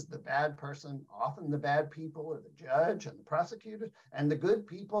 this is the bad person. Often the bad people are the judge and the prosecutor, and the good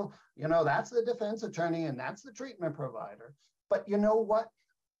people, you know, that's the defense attorney and that's the treatment provider. But you know what?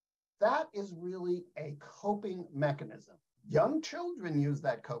 That is really a coping mechanism. Young children use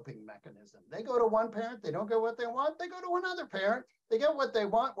that coping mechanism. They go to one parent, they don't get what they want, they go to another parent, they get what they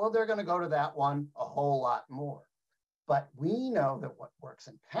want, well, they're going to go to that one a whole lot more. But we know that what works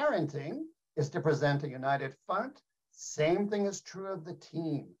in parenting is to present a united front. Same thing is true of the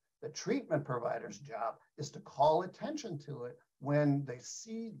team. The treatment provider's job is to call attention to it when they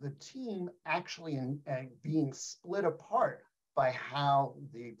see the team actually being split apart by how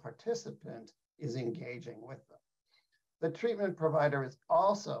the participant is engaging with them. The treatment provider is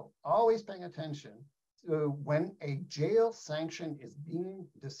also always paying attention to when a jail sanction is being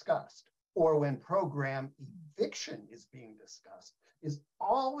discussed, or when program eviction is being discussed, is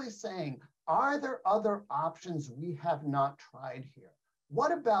always saying, are there other options we have not tried here?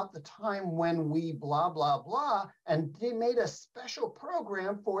 What about the time when we blah, blah, blah, and they made a special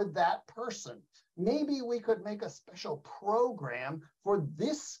program for that person? Maybe we could make a special program for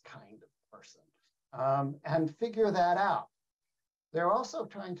this kind of person and figure that out. They're also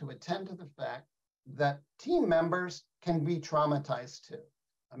trying to attend to the fact that team members can be traumatized too.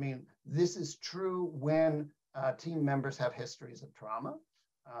 I mean, this is true when team members have histories of trauma.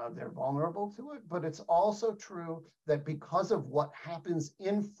 They're vulnerable to it, but it's also true that because of what happens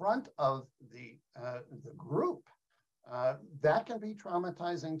in front of the group, that can be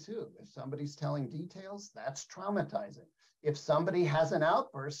traumatizing too. If somebody's telling details, that's traumatizing. If somebody has an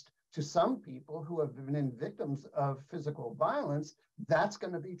outburst, to some people who have been victims of physical violence, that's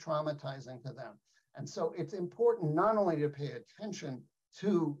going to be traumatizing to them. And so it's important not only to pay attention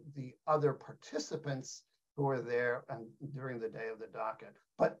to the other participants who are there and during the day of the docket,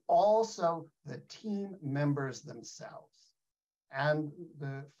 but also the team members themselves. And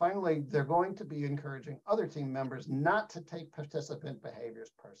finally, they're going to be encouraging other team members not to take participant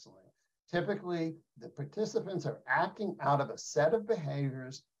behaviors personally. Typically, the participants are acting out of a set of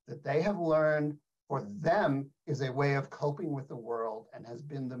behaviors that they have learned for them is a way of coping with the world and has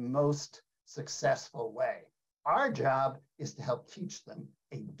been the most successful way. Our job is to help teach them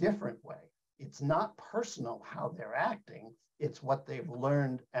a different way. It's not personal how they're acting, it's what they've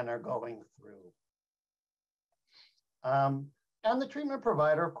learned and are going through. And the treatment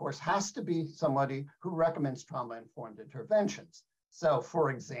provider, of course, has to be somebody who recommends trauma-informed interventions. So,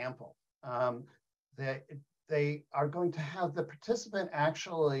 for example, they are going to have the participant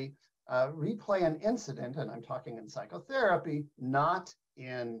actually replay an incident, and I'm talking in psychotherapy, not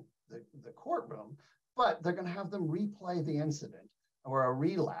in the courtroom, but they're going to have them replay the incident or a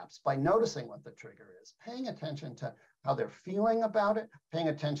relapse by noticing what the trigger is, paying attention to how they're feeling about it, paying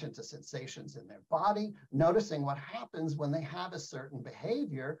attention to sensations in their body, noticing what happens when they have a certain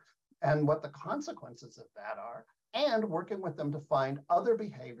behavior and what the consequences of that are, and working with them to find other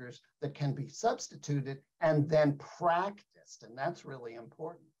behaviors that can be substituted and then practiced. And that's really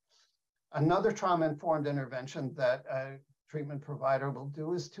important. Another trauma-informed intervention that a treatment provider will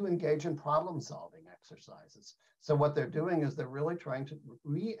do is to engage in problem-solving exercises. So what they're doing is they're really trying to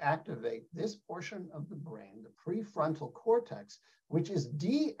reactivate this portion of the brain, the prefrontal cortex, which is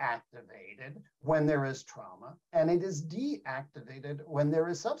deactivated when there is trauma, and it is deactivated when there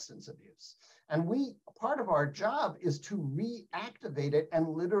is substance abuse. And part of our job is to reactivate it and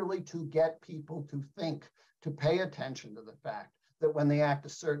literally to get people to think, to pay attention to the fact that when they act a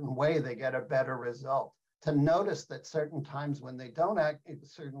certain way, they get a better result. To notice that certain times when they don't act a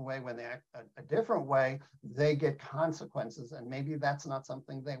certain way, when they act a different way, they get consequences, and maybe that's not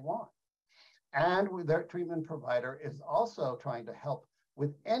something they want. And their treatment provider is also trying to help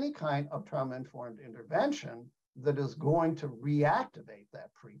with any kind of trauma-informed intervention that is going to reactivate that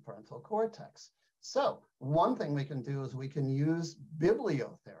prefrontal cortex. So one thing we can do is we can use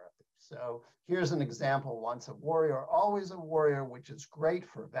bibliotherapy. So here's an example: once a warrior, always a warrior, which is great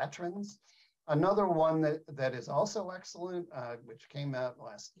for veterans. Another one that is also excellent, which came out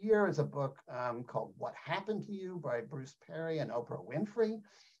last year, is a book called What Happened to You by Bruce Perry and Oprah Winfrey.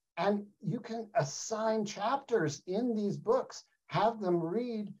 And you can assign chapters in these books, have them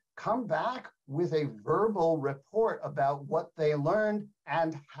read, come back with a verbal report about what they learned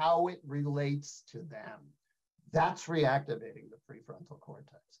and how it relates to them. That's reactivating the prefrontal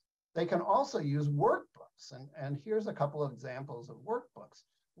cortex. They can also use workbooks. And here's a couple of examples of workbooks.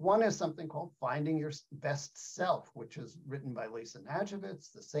 One is something called Finding Your Best Self, which is written by Lisa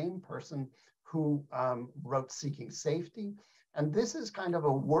Najovitz, the same person who wrote Seeking Safety. And this is kind of a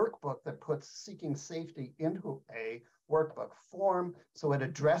workbook that puts seeking safety into a workbook form, so it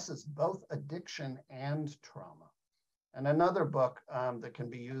addresses both addiction and trauma. And another book that can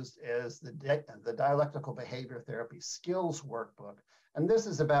be used is the Dialectical Behavior Therapy Skills Workbook. And this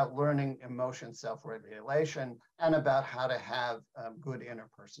is about learning emotion self-regulation and about how to have good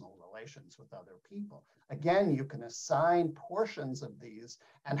interpersonal relations with other people. Again, you can assign portions of these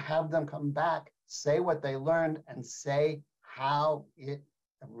and have them come back, say what they learned, and say how it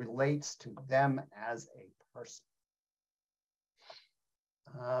relates to them as a person.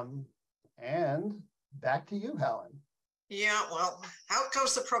 And back to you, Helen. Yeah, well, out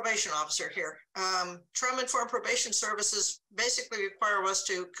comes the probation officer here. Trauma-informed probation services basically require us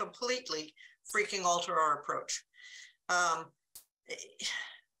to completely freaking alter our approach.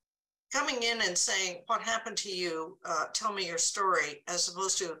 Coming in and saying, what happened to you? Tell me your story, as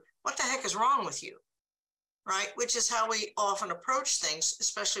opposed to, what the heck is wrong with you? Right? Which is how we often approach things,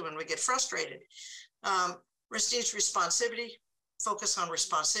 especially when we get frustrated. Risk needs responsivity, focus on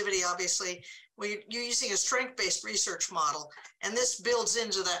responsivity, obviously. You're using a strength-based research model, and this builds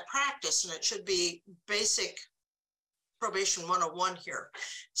into that practice, and it should be basic probation 101 here.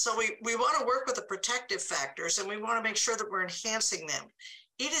 So we want to work with the protective factors, and we want to make sure that we're enhancing them.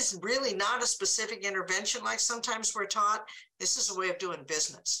 It is really not a specific intervention like sometimes we're taught. This is a way of doing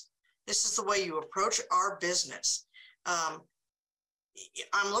business. This is the way you approach our business. I'm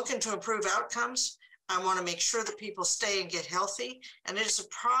looking to improve outcomes. I want to make sure that people stay and get healthy. And it is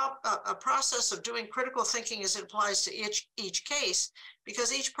a process of doing critical thinking as it applies to each case,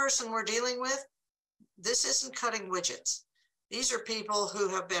 because each person we're dealing with, this isn't cutting widgets. These are people who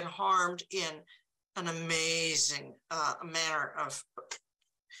have been harmed in an amazing manner of,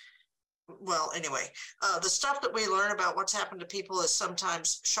 well, anyway, the stuff that we learn about what's happened to people is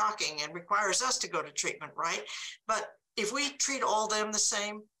sometimes shocking and requires us to go to treatment, right? But if we treat all them the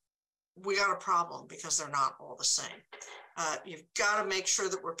same, we got a problem, because they're not all the same. You've got to make sure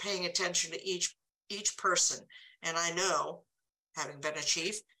that we're paying attention to each person. And I know having been a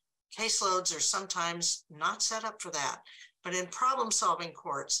chief, caseloads are sometimes not set up for that. But in problem-solving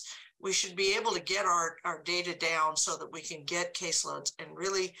courts, we should be able to get our data down so that we can get caseloads and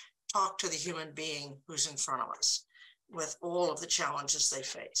really talk to the human being who's in front of us with all of the challenges they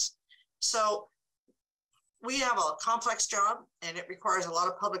face. So we have a complex job, and it requires a lot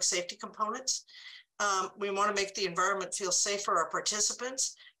of public safety components. We want to make the environment feel safe for our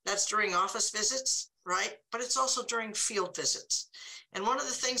participants. That's during office visits, right? But it's also during field visits. And one of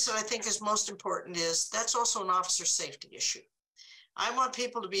the things that I think is most important is that's also an officer safety issue. I want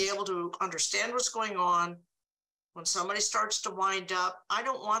people to be able to understand what's going on. When somebody starts to wind up, I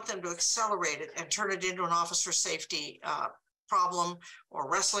don't want them to accelerate it and turn it into an officer safety problem, or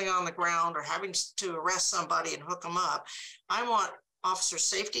wrestling on the ground, or having to arrest somebody and hook them up. I want officer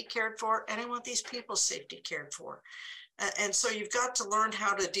safety cared for, and I want these people's safety cared for. And so you've got to learn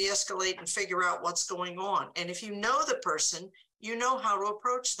how to de-escalate and figure out what's going on. And if you know the person, you know how to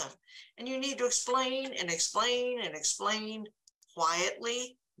approach them. And you need to explain and explain and explain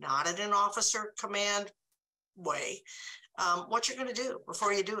quietly, not in an officer command way, what you're going to do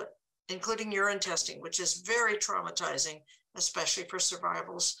before you do it, including urine testing, which is very traumatizing, especially for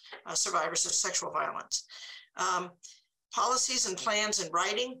survivors of sexual violence. Policies and plans in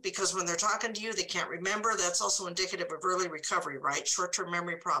writing, because when they're talking to you, they can't remember. That's also indicative of early recovery, right? Short-term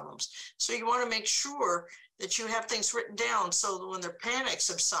memory problems. So you want to make sure that you have things written down so that when their panic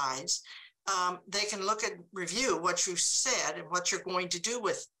subsides, they can look at, review what you said and what you're going to do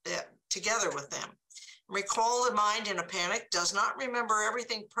with it, together with them. Recall the mind in a panic does not remember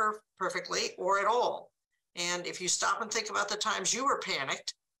everything perfectly or at all. And if you stop and think about the times you were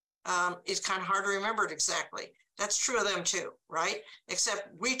panicked, it's kind of hard to remember it exactly. That's true of them too, right? Except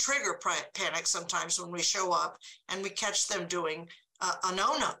we trigger panic sometimes when we show up and we catch them doing a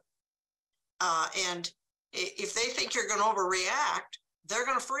no-no. And if they think you're going to overreact, they're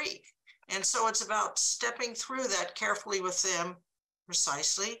going to freak. And so it's about stepping through that carefully with them,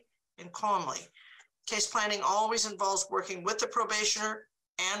 precisely and calmly. Case planning always involves working with the probationer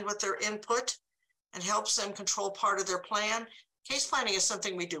and with their input, and helps them control part of their plan. Case planning is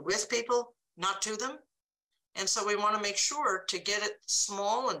something we do with people, not to them. And so we want to make sure to get it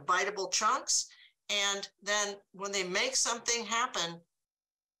small and biteable chunks. And then when they make something happen,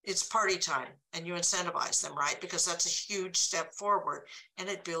 it's party time, and you incentivize them, right? Because that's a huge step forward, and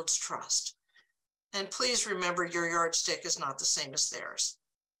it builds trust. And please remember, your yardstick is not the same as theirs.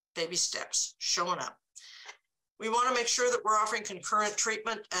 Baby steps, showing up. We want to make sure that we're offering concurrent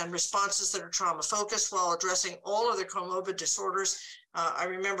treatment and responses that are trauma focused while addressing all of their comorbid disorders. I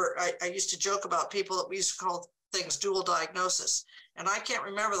remember I used to joke about people that we used to call things dual diagnosis. And I can't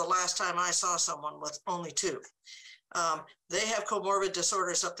remember the last time I saw someone with only two. They have comorbid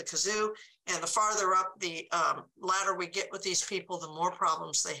disorders up the kazoo, and the farther up the ladder we get with these people, the more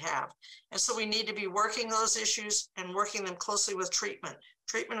problems they have. And so we need to be working those issues and working them closely with treatment.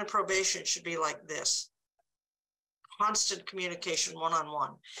 Treatment and probation should be like this. Constant communication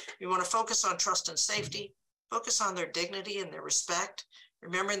one-on-one. We want to focus on trust and safety, focus on their dignity and their respect,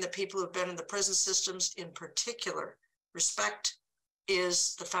 remembering that people who've been in the prison systems in particular, respect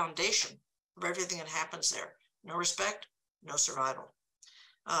is the foundation of everything that happens there. No respect, no survival.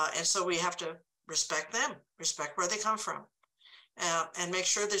 And so we have to respect them, respect where they come from, and make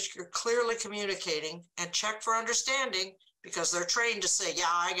sure that you're clearly communicating, and check for understanding, because they're trained to say, yeah,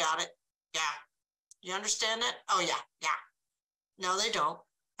 I got it. Yeah. You understand that? Oh, yeah, yeah. No, they don't.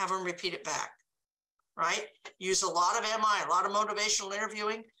 Have them repeat it back, right? Use a lot of MI, a lot of motivational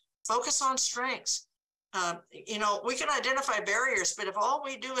interviewing. Focus on strengths. You know, we can identify barriers, but if all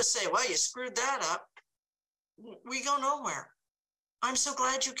we do is say, well, you screwed that up, we go nowhere. I'm so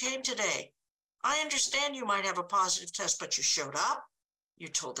glad you came today. I understand you might have a positive test, but you showed up. You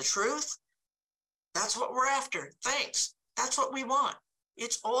told the truth. That's what we're after. Thanks. That's what we want.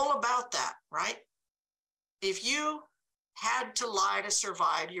 It's all about that, right? If you had to lie to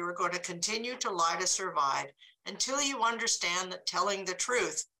survive, you are going to continue to lie to survive until you understand that telling the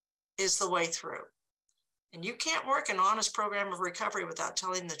truth is the way through. And you can't work an honest program of recovery without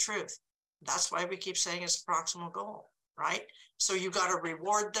telling the truth. That's why we keep saying it's the proximal goal, right? So you got to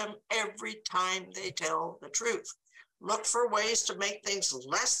reward them every time they tell the truth. Look for ways to make things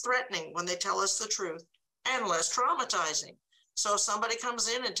less threatening when they tell us the truth and less traumatizing. So if somebody comes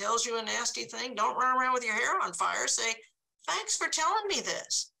in and tells you a nasty thing, don't run around with your hair on fire. Say, thanks for telling me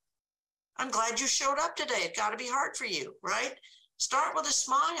this. I'm glad you showed up today. It got to be hard for you, right? Start with a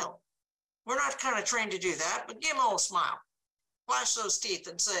smile. We're not kind of trained to do that, but give them a little smile. Flash those teeth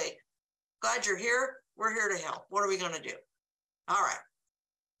and say, glad you're here. We're here to help. What are we going to do? All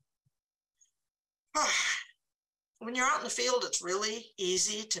right. when you're out in the field, it's really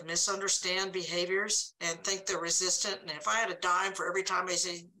easy to misunderstand behaviors and think they're resistant. And if I had a dime for every time I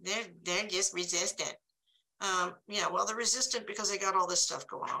say, they're just resistant. Yeah, well, they're resistant because they got all this stuff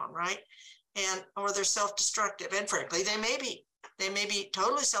going on, right? Or they're self-destructive. And frankly, they may be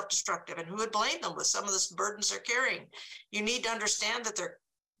totally self-destructive, and who would blame them with some of the burdens they're carrying? You need to understand that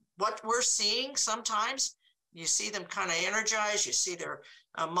what we're seeing sometimes, you see them kind of energized, you see their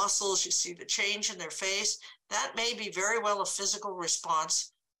muscles, you see the change in their face. That may be very well a physical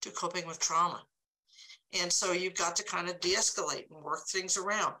response to coping with trauma. And so you've got to kind of de-escalate and work things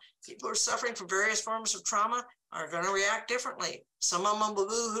around. People who are suffering from various forms of trauma are going to react differently. Some of them will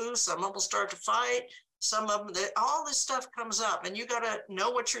boo-hoo, some of them will start to fight, some of them, all this stuff comes up, and you got to know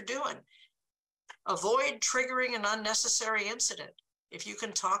what you're doing. Avoid triggering an unnecessary incident. If you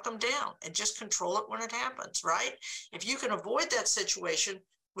can talk them down and just control it when it happens, right? If you can avoid that situation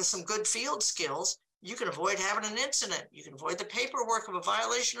with some good field skills, you can avoid having an incident. You can avoid the paperwork of a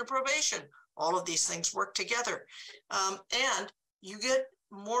violation of probation. All of these things work together. And you get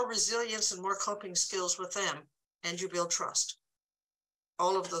more resilience and more coping skills with them, and you build trust.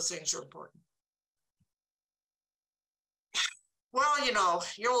 All of those things are important. Well, you know,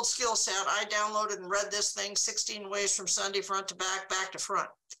 your old skill set, I downloaded and read this thing 16 ways from Sunday front to back to front.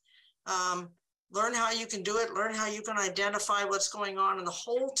 Learn how you can do it, learn how you can identify what's going on, and the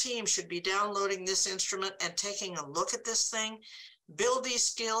whole team should be downloading this instrument and taking a look at this thing. Build these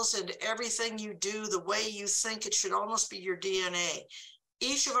skills into everything you do, the way you think. It should almost be your DNA.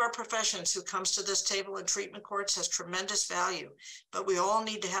 Each of our professions who comes to this table in treatment courts has tremendous value, but we all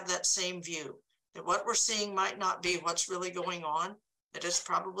need to have that same view, that what we're seeing might not be what's really going on, that it's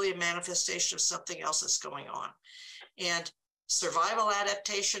probably a manifestation of something else that's going on. And survival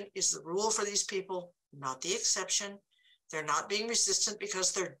adaptation is the rule for these people, not the exception. They're not being resistant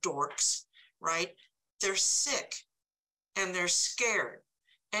because they're dorks, right? They're sick and they're scared.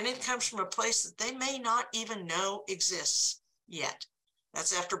 And it comes from a place that they may not even know exists yet.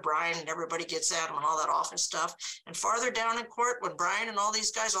 That's after Brian and everybody gets at him and all that awful stuff. And farther down in court, when Brian and all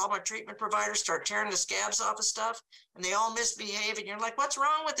these guys, all my treatment providers, start tearing the scabs off of stuff, and they all misbehave, and you're like, what's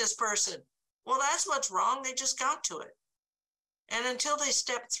wrong with this person? Well, that's what's wrong. They just got to it. And until they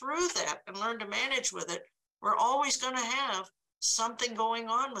step through that and learn to manage with it, we're always going to have something going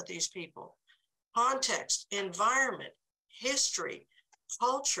on with these people. Context, environment, history,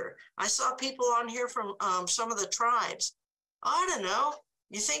 culture. I saw people on here from some of the tribes. I don't know.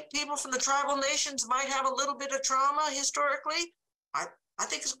 You think people from the tribal nations might have a little bit of trauma historically? I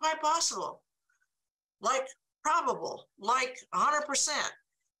think it's quite possible. Like probable, like 100%.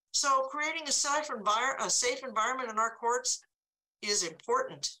 So creating a safe environment in our courts is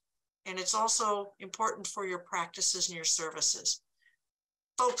important. And it's also important for your practices and your services.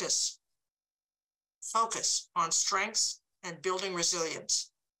 Focus on strengths and building resilience.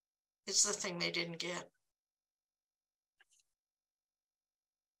 It's the thing they didn't get.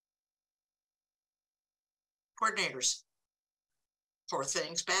 Coordinators, poor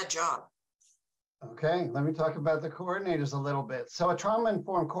things, bad job. Okay, let me talk about the coordinators a little bit. So a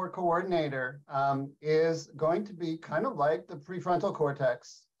trauma-informed court coordinator is going to be kind of like the prefrontal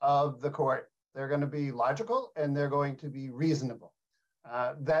cortex of the court. They're going to be logical and they're going to be reasonable.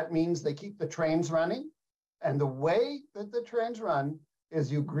 That means they keep the trains running. And the way that the trains run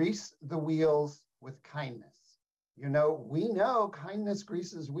is you grease the wheels with kindness. You know, we know kindness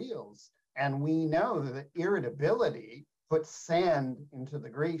greases wheels. And we know that irritability puts sand into the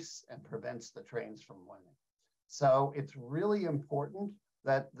grease and prevents the trains from running. So it's really important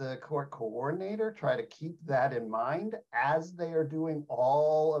that the court coordinator try to keep that in mind as they are doing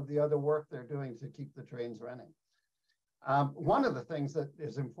all of the other work they're doing to keep the trains running. One of the things that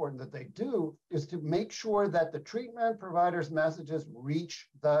is important that they do is to make sure that the treatment provider's messages reach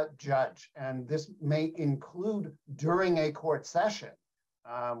the judge. And this may include during a court session.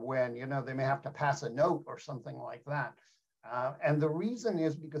 When, you know, they may have to pass a note or something like that. And the reason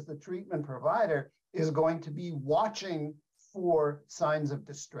is because the treatment provider is going to be watching for signs of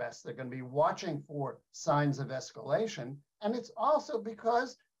distress. They're going to be watching for signs of escalation. And it's also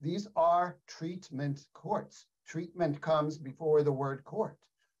because these are treatment courts. Treatment comes before the word court.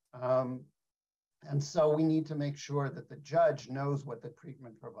 And so we need to make sure that the judge knows what the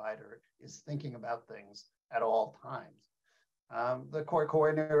treatment provider is thinking about things at all times. The court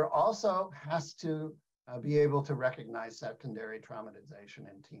coordinator also has to be able to recognize secondary traumatization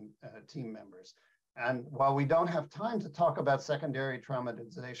in team members. And while we don't have time to talk about secondary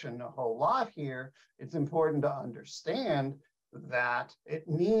traumatization a whole lot here, it's important to understand that it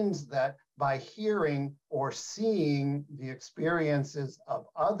means that by hearing or seeing the experiences of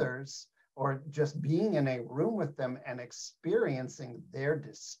others, or just being in a room with them and experiencing their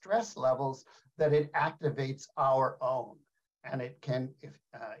distress levels, that it activates our own. And it can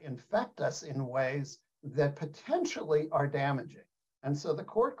infect us in ways that potentially are damaging. And so the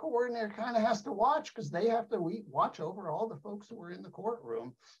court coordinator kind of has to watch, because they have to watch over all the folks who are in the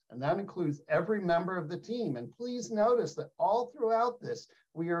courtroom. And that includes every member of the team. And please notice that all throughout this,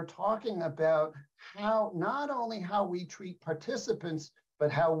 we are talking about how, not only how we treat participants,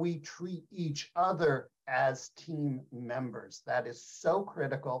 but how we treat each other as team members. That is so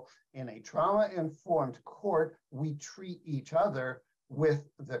critical. In a trauma-informed court, we treat each other with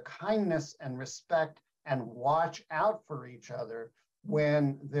the kindness and respect and watch out for each other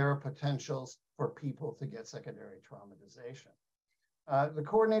when there are potentials for people to get secondary traumatization. The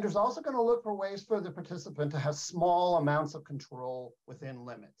coordinator is also going to look for ways for the participant to have small amounts of control within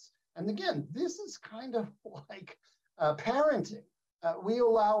limits. And again, this is kind of like parenting. We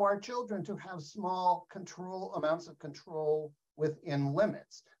allow our children to have small amounts of control within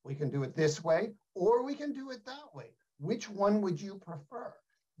limits. We can do it this way, or we can do it that way. Which one would you prefer?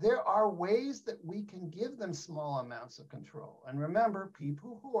 There are ways that we can give them small amounts of control. And remember,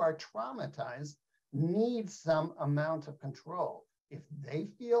 people who are traumatized need some amount of control. If they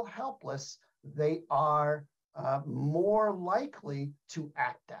feel helpless, they are more likely to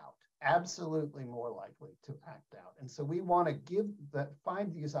act out. Absolutely more likely to act out. And so we want to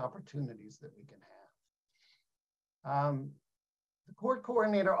find these opportunities that we can have. The court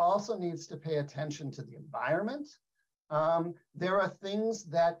coordinator also needs to pay attention to the environment. There are things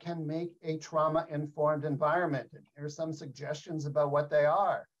that can make a trauma-informed environment. And here are some suggestions about what they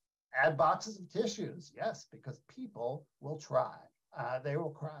are. Add boxes of tissues, yes, because people will try. They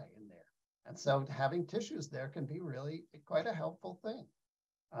will cry in there. And so having tissues there can be really quite a helpful thing.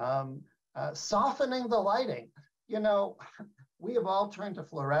 Softening the lighting. You know, we have all turned to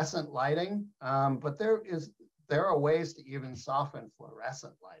fluorescent lighting, but there are ways to even soften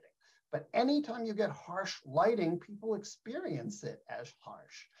fluorescent lighting. But anytime you get harsh lighting, people experience it as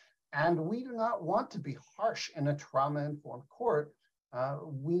harsh. And we do not want to be harsh in a trauma-informed court.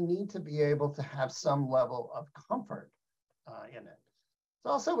 We need to be able to have some level of comfort in it. It's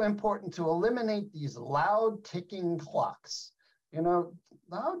also important to eliminate these loud ticking clocks. You know,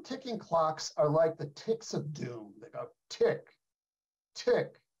 loud ticking clocks are like the ticks of doom. They go tick,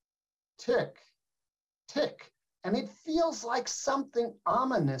 tick, tick, tick. And it feels like something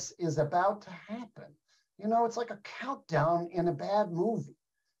ominous is about to happen. You know, it's like a countdown in a bad movie.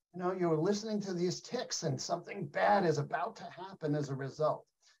 You know, you're listening to these ticks and something bad is about to happen as a result.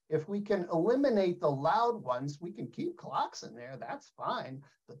 If we can eliminate the loud ones, we can keep clocks in there, that's fine,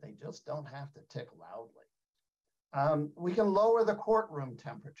 but they just don't have to tick loudly. We can lower the courtroom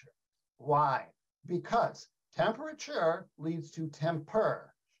temperature. Why? Because temperature leads to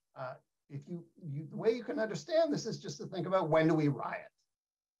temper. The way you can understand this is just to think about, when do we riot?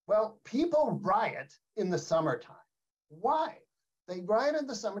 Well, people riot in the summertime. Why? They riot in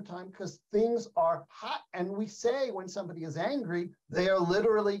the summertime because things are hot. And we say when somebody is angry, they are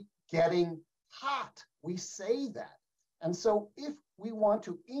literally getting hot. We say that. And so if we want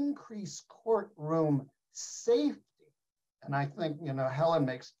to increase courtroom safety, and I think, you know, Helen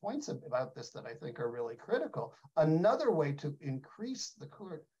makes points about this that I think are really critical. Another way to increase the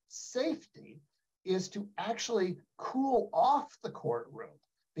court safety is to actually cool off the courtroom,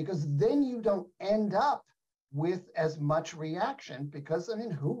 because then you don't end up with as much reaction, because, I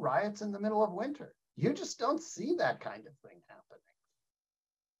mean, who riots in the middle of winter? You just don't see that kind of thing happening.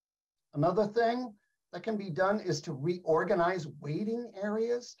 Another thing that can be done is to reorganize waiting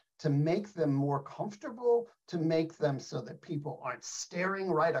areas, to make them more comfortable, to make them so that people aren't staring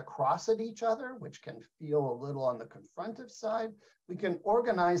right across at each other, which can feel a little on the confrontive side. We can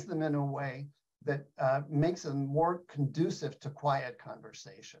organize them in a way that makes them more conducive to quiet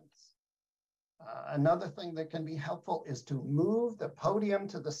conversations. Another thing that can be helpful is to move the podium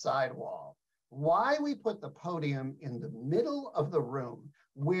to the side wall. Why we put the podium in the middle of the room,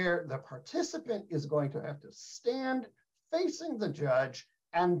 where the participant is going to have to stand facing the judge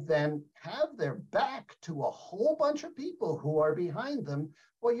and then have their back to a whole bunch of people who are behind them,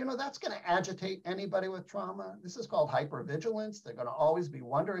 well, you know, that's going to agitate anybody with trauma. This is called hypervigilance. They're going to always be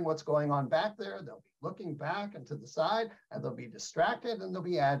wondering what's going on back there. They'll be looking back and to the side, and they'll be distracted and they'll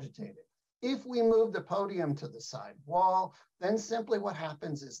be agitated. If we move the podium to the side wall, then simply what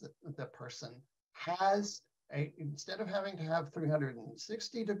happens is that the person has instead of having to have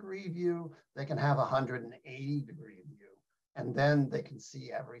 360-degree view, they can have 180-degree view. And then they can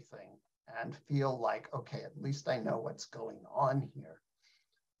see everything and feel like, okay, at least I know what's going on here.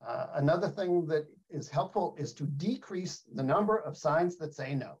 Another thing that is helpful is to decrease the number of signs that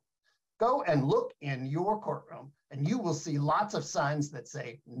say no. Go and look in your courtroom and you will see lots of signs that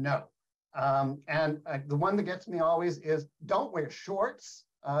say no. The one that gets me always is don't wear shorts.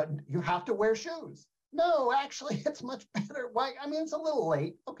 You have to wear shoes. No, actually, it's much better. Why? I mean, it's a little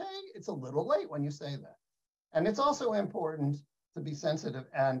late, okay? It's a little late when you say that. And it's also important to be sensitive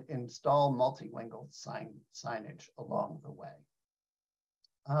and install multilingual signage along the way.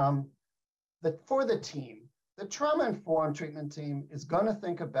 For the team, the trauma-informed treatment team is going to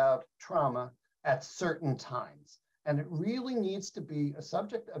think about trauma at certain times. And it really needs to be a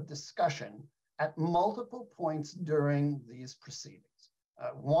subject of discussion at multiple points during these proceedings.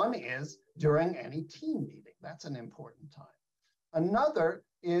 One is during any team meeting. That's an important time. Another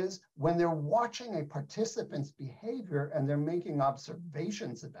is when they're watching a participant's behavior and they're making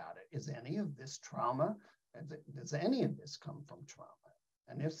observations about it. Is any of this trauma? Does any of this come from trauma?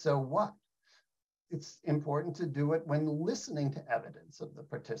 And if so, what? It's important to do it when listening to evidence of the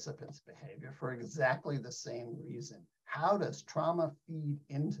participant's behavior for exactly the same reason. How does trauma feed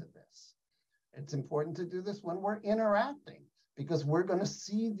into this? It's important to do this when we're interacting, because we're going to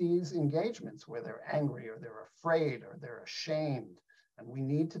see these engagements where they're angry or they're afraid or they're ashamed. And we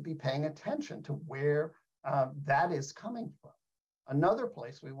need to be paying attention to where that is coming from. Another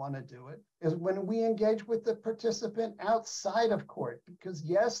place we want to do it is when we engage with the participant outside of court, because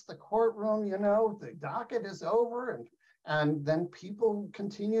yes, the courtroom, you know, the docket is over and then people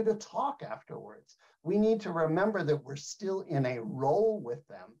continue to talk afterwards. We need to remember that we're still in a role with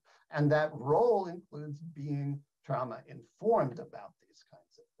them, and that role includes being trauma informed about these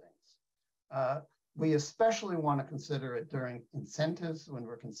kinds of things. We especially want to consider it during incentives, when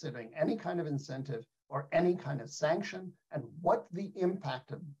we're considering any kind of incentive or any kind of sanction, and what the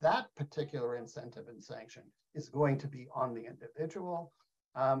impact of that particular incentive and sanction is going to be on the individual.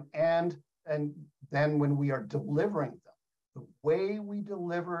 And then when we are delivering them, the way we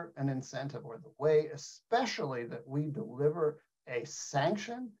deliver an incentive, or the way especially that we deliver a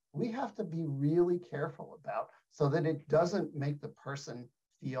sanction, we have to be really careful about so that it doesn't make the person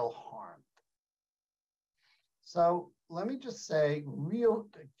feel harmed. So let me just say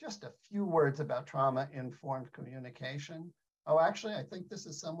just a few words about trauma-informed communication. Oh, actually, I think this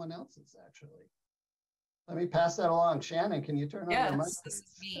is someone else's, actually. Let me pass that along. Shannon, can you turn on your mic? Yes, this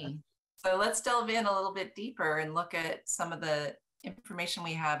is me. So let's delve in a little bit deeper and look at some of the information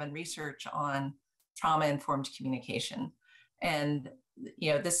we have and research on trauma-informed communication. And,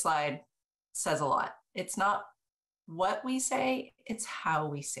 you know, this slide says a lot. It's not what we say, it's how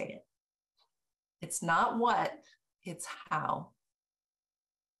we say it. It's not what, it's how.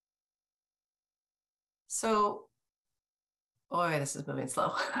 So, boy, this is moving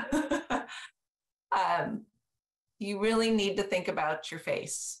slow. You really need to think about your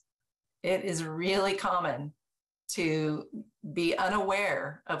face. It is really common to be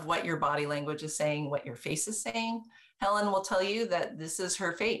unaware of what your body language is saying, what your face is saying. Helen will tell you that this is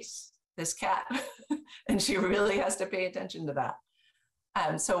her face, this cat, and she really has to pay attention to that.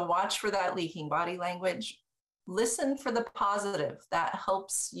 So watch for that leaking body language. Listen for the positive. That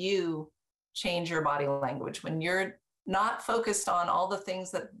helps you change your body language. When you're not focused on all the things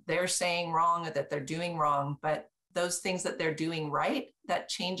that they're saying wrong or that they're doing wrong, but those things that they're doing right, that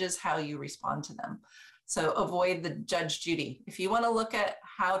changes how you respond to them. So avoid the Judge Judy. If you want to look at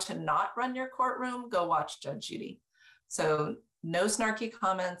how to not run your courtroom, go watch Judge Judy. So no snarky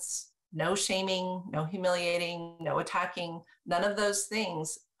comments, no shaming, no humiliating, no attacking. None of those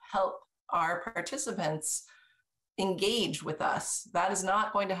things help our participants engage with us. That is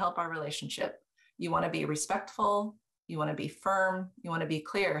not going to help our relationship. You want to be respectful. You want to be firm. You want to be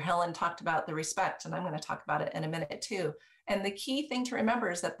clear. Helen talked about the respect, and I'm going to talk about it in a minute too. And the key thing to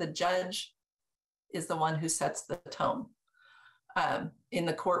remember is that the judge is the one who sets the tone in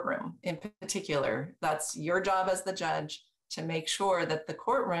the courtroom in particular. That's your job as the judge to make sure that the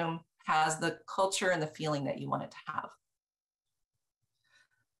courtroom has the culture and the feeling that you want it to have.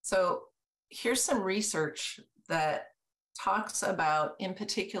 So here's some research that talks about, in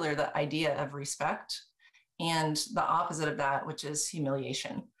particular, the idea of respect and the opposite of that, which is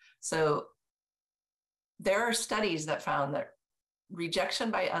humiliation. So there are studies that found that rejection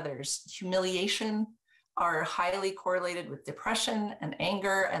by others, humiliation, are highly correlated with depression and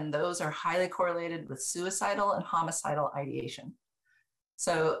anger, and those are highly correlated with suicidal and homicidal ideation.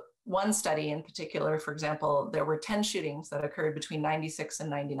 So one study in particular, for example, there were 10 shootings that occurred between 96 and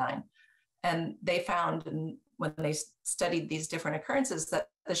 99. And they found, when they studied these different occurrences, that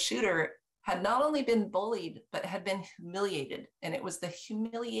the shooter had not only been bullied, but had been humiliated. And it was the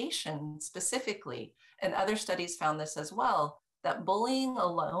humiliation specifically, and other studies found this as well, that bullying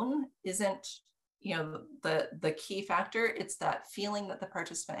alone isn't you know, the key factor, it's that feeling that the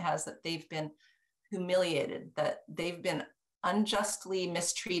participant has that they've been humiliated, that they've been unjustly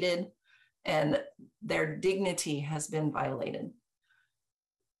mistreated, and their dignity has been violated.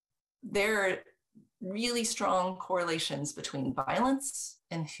 There are really strong correlations between violence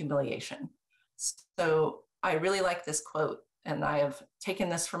and humiliation. So I really like this quote, and I have taken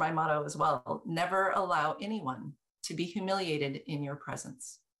this for my motto as well: never allow anyone to be humiliated in your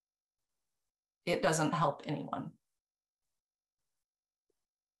presence. It doesn't help anyone.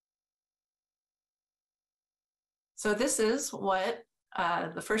 So this is what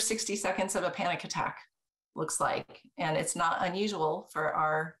the first 60 seconds of a panic attack looks like. And it's not unusual for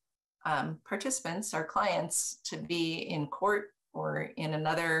our participants, our clients, to be in court or in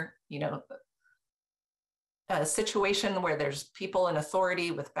another, you know, a situation where there's people in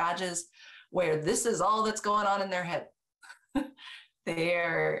authority with badges, where this is all that's going on in their head.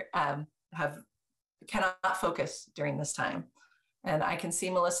 They cannot focus during this time. And I can see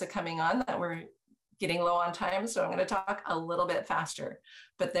Melissa coming on, that we're getting low on time, so I'm going to talk a little bit faster.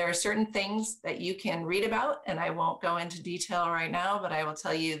 But there are certain things that you can read about, and I won't go into detail right now, but I will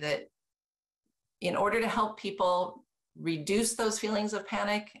tell you that in order to help people reduce those feelings of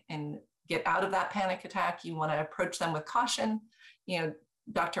panic and get out of that panic attack, you want to approach them with caution. You know,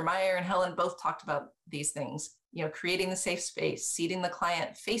 Dr. Meyer and Helen both talked about these things, you know, creating the safe space, seating the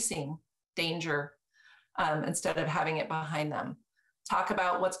client facing danger instead of having it behind them. Talk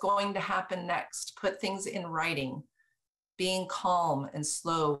about what's going to happen next, put things in writing, being calm and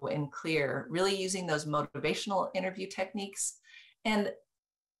slow and clear, really using those motivational interview techniques. And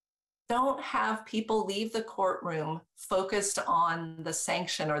don't have people leave the courtroom focused on the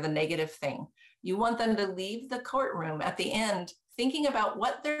sanction or the negative thing. You want them to leave the courtroom at the end thinking about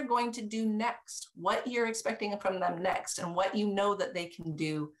what they're going to do next, what you're expecting from them next, and what you know that they can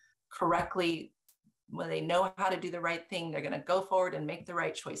do correctly. When they know how to do the right thing, they're going to go forward and make the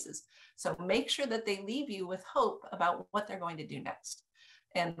right choices. So make sure that they leave you with hope about what they're going to do next.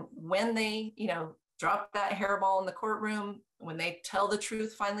 And when they, you know, drop that hairball in the courtroom, when they tell the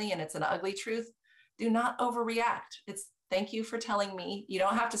truth finally, and it's an ugly truth, do not overreact. It's thank you for telling me. You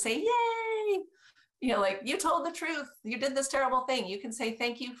don't have to say, yay, you know, like you told the truth, you did this terrible thing. You can say,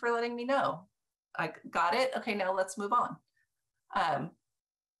 thank you for letting me know. I got it. Okay, now let's move on.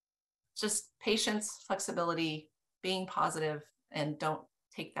 Just patience, flexibility, being positive, and don't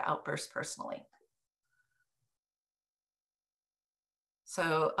take the outburst personally.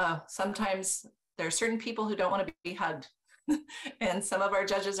 So sometimes there are certain people who don't want to be hugged. And some of our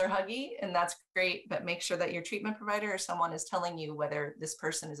judges are huggy, and that's great, but make sure that your treatment provider or someone is telling you whether this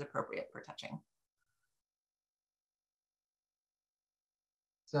person is appropriate for touching.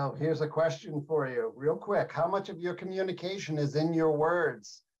 So here's a question for you, real quick. How much of your communication is in your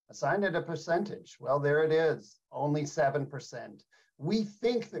words? Assign it a percentage. Well, there it is, only 7%. We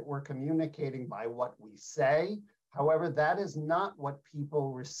think that we're communicating by what we say. However, that is not what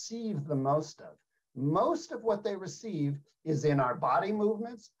people receive the most of. Most of what they receive is in our body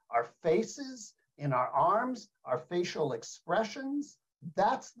movements, our faces, in our arms, our facial expressions.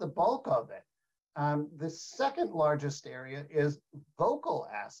 That's the bulk of it. The second largest area is vocal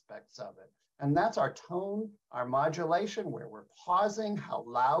aspects of it. And that's our tone, our modulation, where we're pausing, how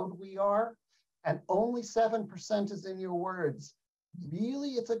loud we are. And only 7% is in your words. Really,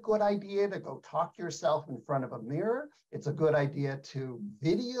 it's a good idea to go talk to yourself in front of a mirror. It's a good idea to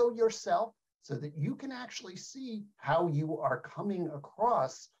video yourself so that you can actually see how you are coming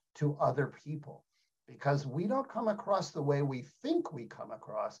across to other people. Because we don't come across the way we think we come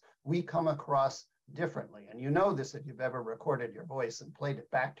across differently. And you know this if you've ever recorded your voice and played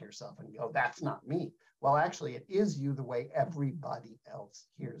it back to yourself and go, that's not me. Well, actually, it is you the way everybody else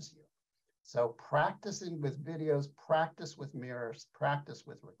hears you. So practicing with videos, practice with mirrors, practice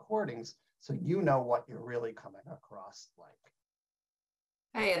with recordings, so you know what you're really coming across like.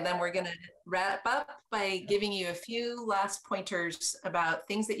 Okay, and then we're going to wrap up by giving you a few last pointers about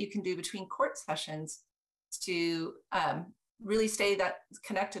things that you can do between court sessions to really stay that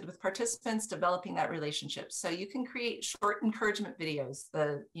connected with participants, developing that relationship. So you can create short encouragement videos.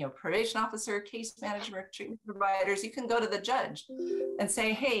 The probation officer, case manager, treatment providers, you can go to the judge and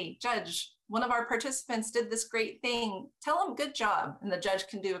say, hey, judge, one of our participants did this great thing. Tell them good job. And the judge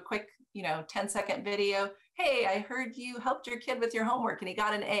can do a quick 10-second video. Hey, I heard you helped your kid with your homework and he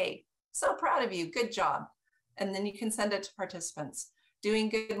got an A. So proud of you, good job. And then you can send it to participants. Doing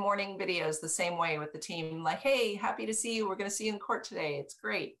good morning videos the same way with the team, like, hey, happy to see you. We're going to see you in court today. It's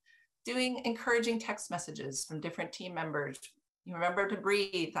great. Doing encouraging text messages from different team members. You remember to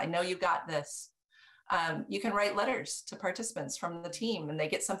breathe. I know you got this. You can write letters to participants from the team and they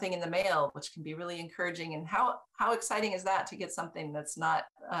get something in the mail, which can be really encouraging. And how exciting is that to get something that's not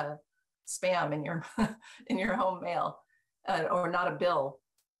spam in your in your home mail or not a bill?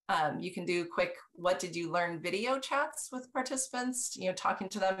 You can do quick, what did you learn video chats with participants, talking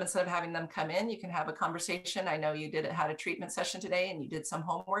to them instead of having them come in. You can have a conversation. I know you had a treatment session today and you did some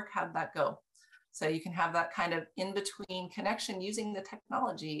homework. How'd that go? So you can have that kind of in-between connection using the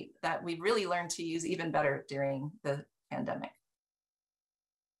technology that we've really learned to use even better during the pandemic.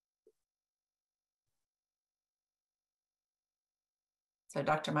 So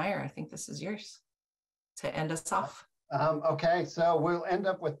Dr. Meyer, I think this is yours to end us off. Okay, so we'll end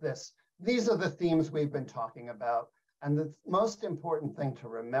up with this. These are the themes we've been talking about. And the most important thing to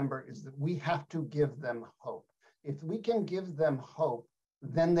remember is that we have to give them hope. If we can give them hope,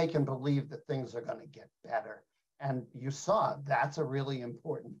 then they can believe that things are going to get better. And you saw that's a really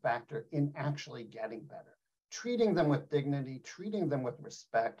important factor in actually getting better. Treating them with dignity, treating them with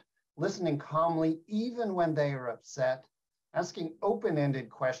respect, listening calmly, even when they are upset, asking open-ended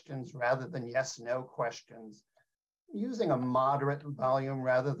questions rather than yes/no questions, using a moderate volume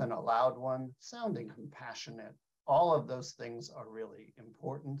rather than a loud one, sounding compassionate. All of those things are really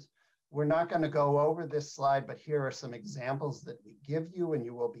important. We're not going to go over this slide, but here are some examples that we give you, and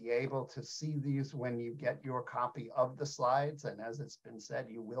you will be able to see these when you get your copy of the slides. And as it's been said,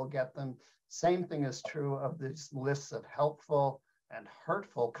 you will get them. Same thing is true of these lists of helpful and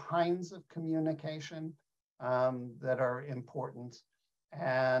hurtful kinds of communication that are important.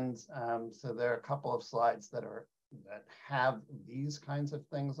 And so there are a couple of slides that have these kinds of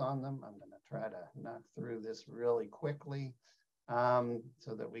things on them. I'm going to try to knock through this really quickly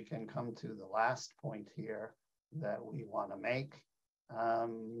so that we can come to the last point here that we want to make.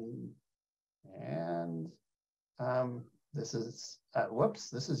 This is, whoops,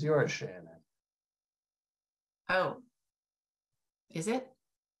 this is yours, Shannon. Oh, is it?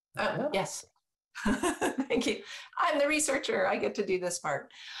 Oh, Yeah. Yes. Thank you. I'm the researcher. I get to do this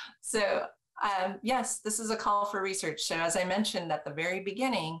part. So yes, this is a call for research. So as I mentioned at the very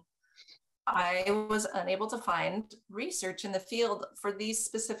beginning, I was unable to find research in the field for these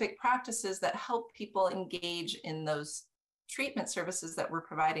specific practices that help people engage in those treatment services that we're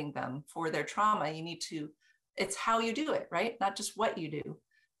providing them for their trauma. It's how you do it, right? Not just what you do,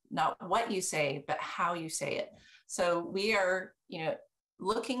 not what you say, but how you say it. So we are,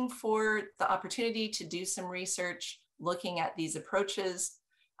 looking for the opportunity to do some research, looking at these approaches.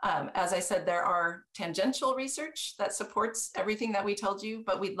 As I said, there are tangential research that supports everything that we told you,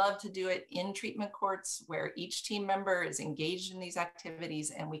 but we'd love to do it in treatment courts where each team member is engaged in these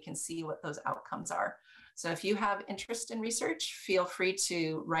activities and we can see what those outcomes are. So if you have interest in research, feel free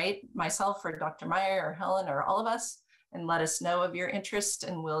to write myself or Dr. Meyer or Helen or all of us and let us know of your interest,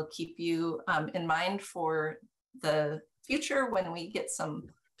 and we'll keep you in mind for the future when we get some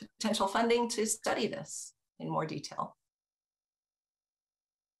potential funding to study this in more detail.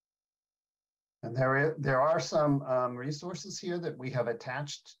 And there are some resources here that we have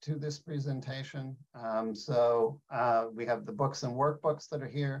attached to this presentation. We have the books and workbooks that are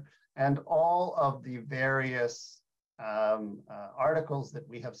here, and all of the various articles that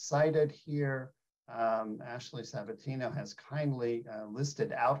we have cited here. Ashley Sabatino has kindly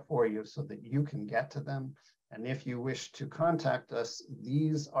listed out for you so that you can get to them. And if you wish to contact us,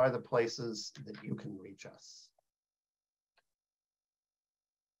 these are the places that you can reach us.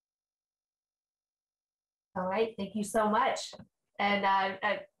 All right, thank you so much. And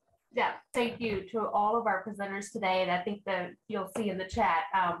yeah, thank you to all of our presenters today. And I think that you'll see in the chat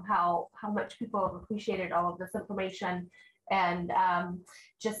how much people have appreciated all of this information. And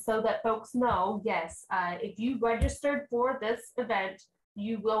just so that folks know, yes, if you registered for this event,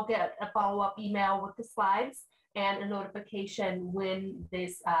 you will get a follow-up email with the slides and a notification when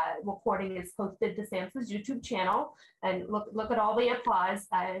this recording is posted to SAMHSA's YouTube channel. And look at all the applause.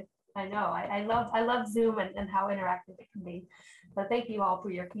 I know, I love Zoom and how interactive it can be. So thank you all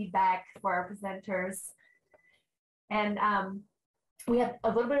for your feedback, for our presenters. And we have a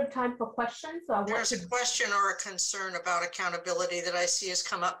little bit of time for questions. So there's a question or a concern about accountability that I see has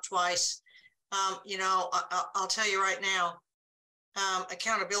come up twice. I'll tell you right now,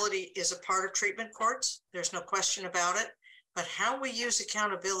 accountability is a part of treatment courts. There's no question about it. But how we use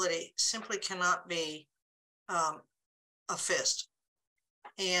accountability simply cannot be a fist.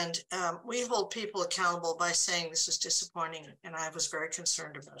 And we hold people accountable by saying this is disappointing and I was very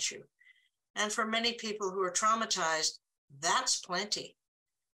concerned about you. And for many people who are traumatized, that's plenty.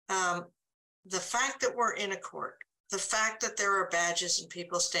 The fact that we're in a court, the fact that there are badges and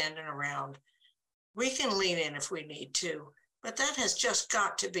people standing around, we can lean in if we need to, but that has just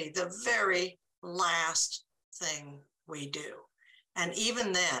got to be the very last thing we do. And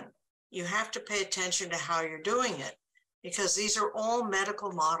even then, you have to pay attention to how you're doing it, because these are all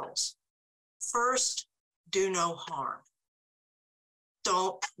medical models. First, do no harm.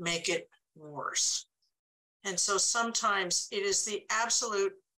 Don't make it worse. And so sometimes it is the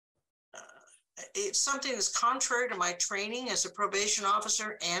absolute, it's something that's contrary to my training as a probation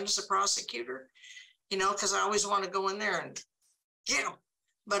officer and as a prosecutor, you know, because I always want to go in there and get them.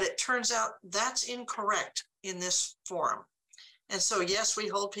 But it turns out that's incorrect in this forum. And so, yes, we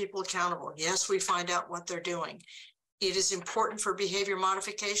hold people accountable. Yes, we find out what they're doing. It is important for behavior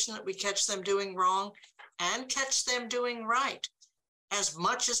modification that we catch them doing wrong and catch them doing right as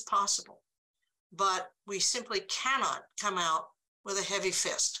much as possible. But we simply cannot come out with a heavy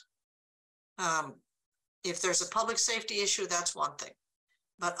fist. If there's a public safety issue, that's one thing.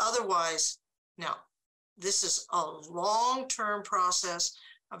 But otherwise, no. This is a long-term process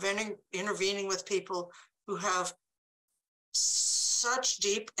of intervening with people who have such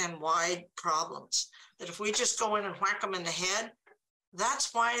deep and wide problems that if we just go in and whack them in the head,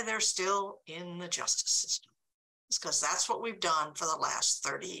 that's why they're still in the justice system. It's because that's what we've done for the last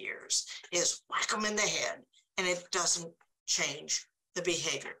 30 years, is whack them in the head, and it doesn't change the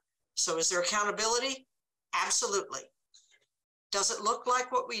behavior. So is there accountability? Absolutely. Does it look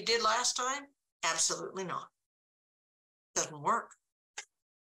like what we did last time? Absolutely not. Doesn't work.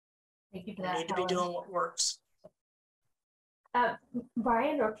 Thank you for We that. need to be doing what works.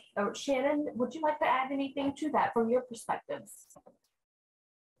 Brian or Shannon, would you like to add anything to that from your perspectives?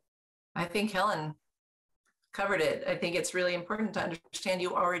 I think Helen covered it. I think it's really important to understand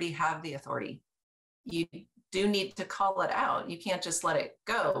you already have the authority. You do need to call it out. You can't just let it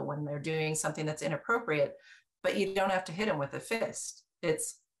go when they're doing something that's inappropriate, but you don't have to hit them with a fist.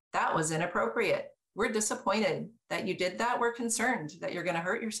 That was inappropriate. We're disappointed that you did that. We're concerned that you're going to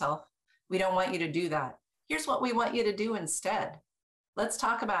hurt yourself. We don't want you to do that. Here's what we want you to do instead. Let's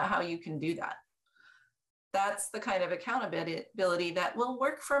talk about how you can do that. That's the kind of accountability that will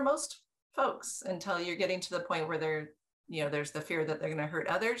work for most folks until you're getting to the point where there's the fear that they're going to hurt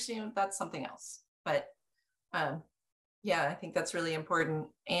others. That's something else. But yeah, I think that's really important.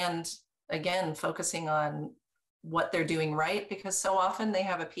 And again, focusing on what they're doing right, because so often they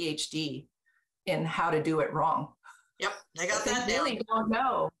have a PhD in how to do it wrong. Yep, they got that down. They really don't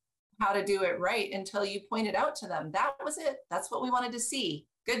know how to do it right until you point it out to them. That was it. That's what we wanted to see.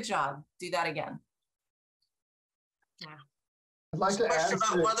 Good job. Do that again. Yeah. I'd like to question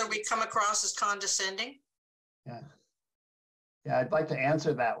answer about whether we come across as condescending. Yeah, I'd like to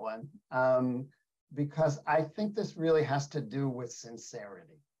answer that one because I think this really has to do with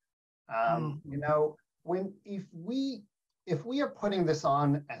sincerity. You know, if we are putting this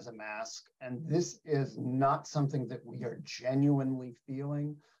on as a mask and this is not something that we are genuinely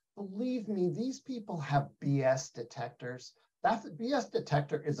feeling, believe me, these people have BS detectors. That BS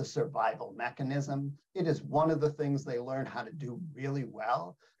detector is a survival mechanism. It is one of the things they learn how to do really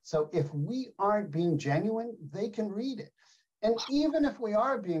well. So if we aren't being genuine, they can read it. And even if we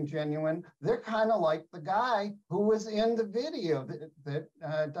are being genuine, they're kind of like the guy who was in the video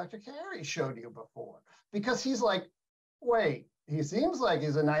that Dr. Carey showed you before, because he's like, wait, he seems like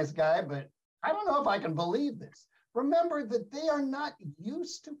he's a nice guy, but I don't know if I can believe this. Remember that they are not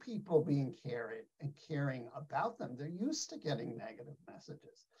used to people being caring about them. They're used to getting negative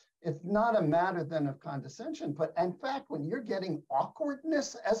messages. It's not a matter then of condescension, but in fact, when you're getting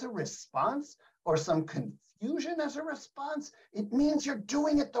awkwardness as a response or some confusion as a response, it means you're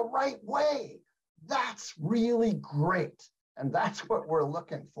doing it the right way. That's really great. And that's what we're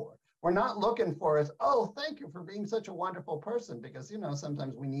looking for. We're not looking for is, oh, thank you for being such a wonderful person, because, you know,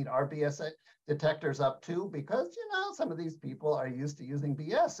 sometimes we need our BS detectors up too, because, you know, some of these people are used to using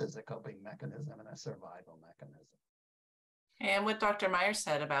BS as a coping mechanism and a survival mechanism. And what Dr. Myers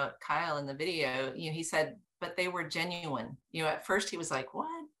said about Kyle in the video, he said, but they were genuine. At first he was like,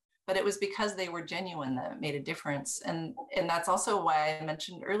 what? But it was because they were genuine that made a difference. And that's also why I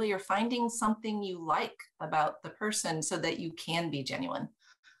mentioned earlier, finding something you like about the person so that you can be genuine.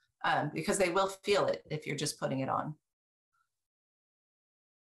 Because they will feel it if you're just putting it on.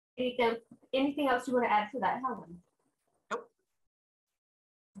 Anything else you want to add to that, Helen? Nope.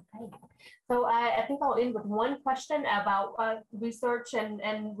 Okay. So I think I'll end with one question about research,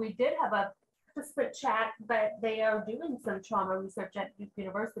 and we did have a participant chat that they are doing some trauma research at Duke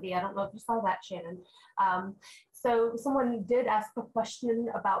University. I don't know if you saw that, Shannon. So someone did ask a question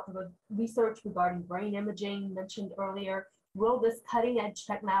about the research regarding brain imaging mentioned earlier. Will this cutting edge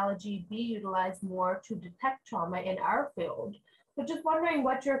technology be utilized more to detect trauma in our field? So just wondering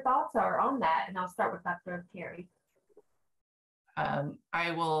what your thoughts are on that. And I'll start with Dr. Carey.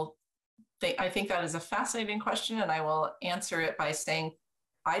 I will I think that is a fascinating question, and I will answer it by saying,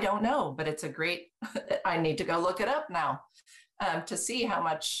 I don't know, but it's a great, I need to go look it up now to see how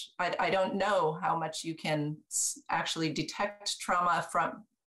much, I don't know how much you can actually detect trauma from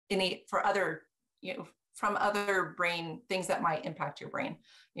other, from other brain things that might impact your brain.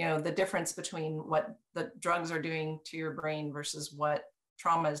 The difference between what the drugs are doing to your brain versus what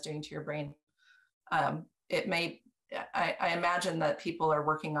trauma is doing to your brain. It may, I imagine that people are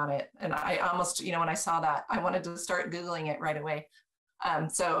working on it. And I almost, when I saw that, I wanted to start Googling it right away.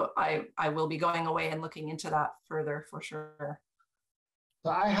 So I will be going away and looking into that further for sure. So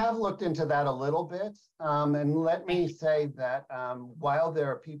I have looked into that a little bit. And let me say that while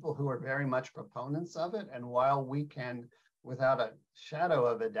there are people who are very much proponents of it, and while we can, without a shadow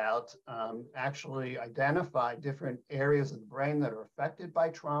of a doubt, actually identify different areas of the brain that are affected by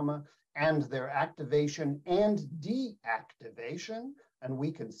trauma and their activation and deactivation, and we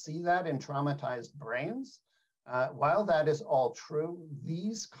can see that in traumatized brains. While that is all true,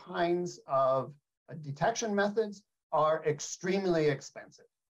 these kinds of detection methods are extremely expensive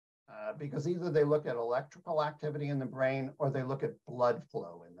because either they look at electrical activity in the brain or they look at blood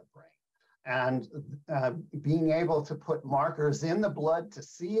flow in the brain. And being able to put markers in the blood to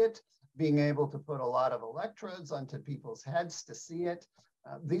see it, being able to put a lot of electrodes onto people's heads to see it,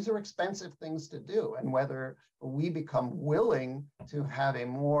 these are expensive things to do. And whether we become willing to have a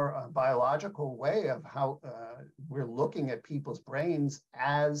more biological way of how we're looking at people's brains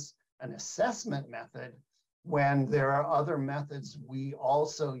as an assessment method, when there are other methods we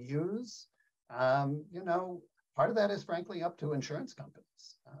also use, part of that is frankly up to insurance companies.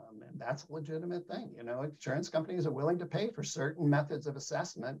 And that's a legitimate thing. Insurance companies are willing to pay for certain methods of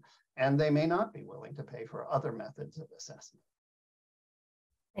assessment, and they may not be willing to pay for other methods of assessment.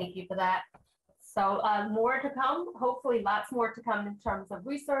 Thank you for that. So more to come, hopefully lots more to come in terms of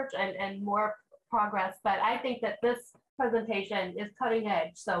research and more progress. But I think that this presentation is cutting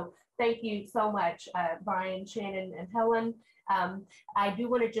edge. So thank you so much, Brian, Shannon, and Helen. I do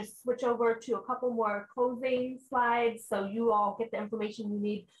want to just switch over to a couple more closing slides so you all get the information you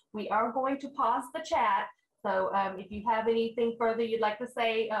need. We are going to pause the chat. So if you have anything further you'd like to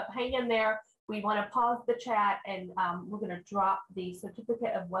say, hang in there. We want to pause the chat, and we're going to drop the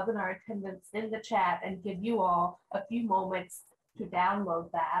certificate of webinar attendance in the chat and give you all a few moments to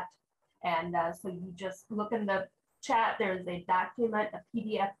download that. And so you just look in the chat, there's a document, a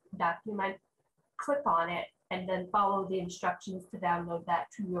PDF document, click on it, and then follow the instructions to download that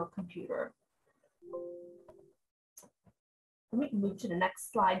to your computer. We can move to the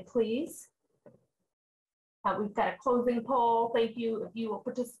next slide, please. We've got a closing poll. Thank you if you will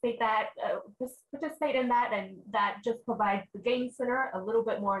participate in that, and that just provides the Gain Center a little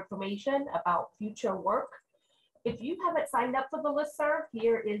bit more information about future work. If you haven't signed up for the listserv,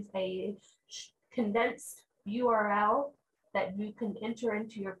 here is a condensed URL that you can enter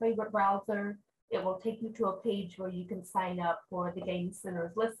into your favorite browser. It will take you to a page where you can sign up for the Gain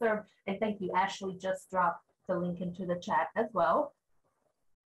Center's listserv. And thank you, Ashley just dropped the link into the chat as well.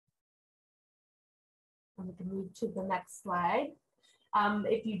 And we can move to the next slide.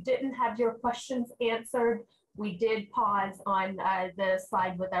 If you didn't have your questions answered, we did pause on the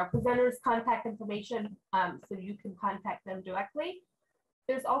slide with our presenters' contact information, so you can contact them directly.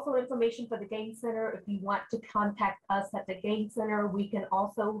 There's also information for the Gain Center. If you want to contact us at the Gain Center, we can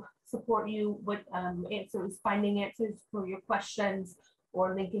also support you with finding answers for your questions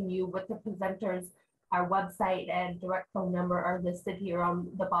or linking you with the presenters. Our website and direct phone number are listed here on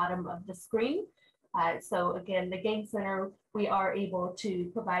the bottom of the screen. So again, the Gain Center, we are able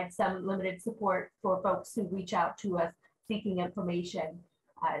to provide some limited support for folks who reach out to us seeking information.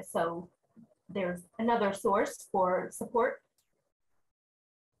 So there's another source for support.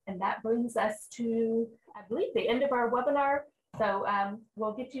 And that brings us to, I believe, the end of our webinar. So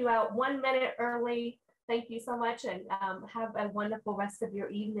we'll get you out 1 minute early. Thank you so much, and have a wonderful rest of your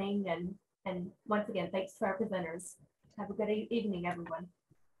evening. And once again, thanks to our presenters. Have a good evening, everyone.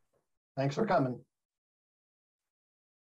 Thanks for coming.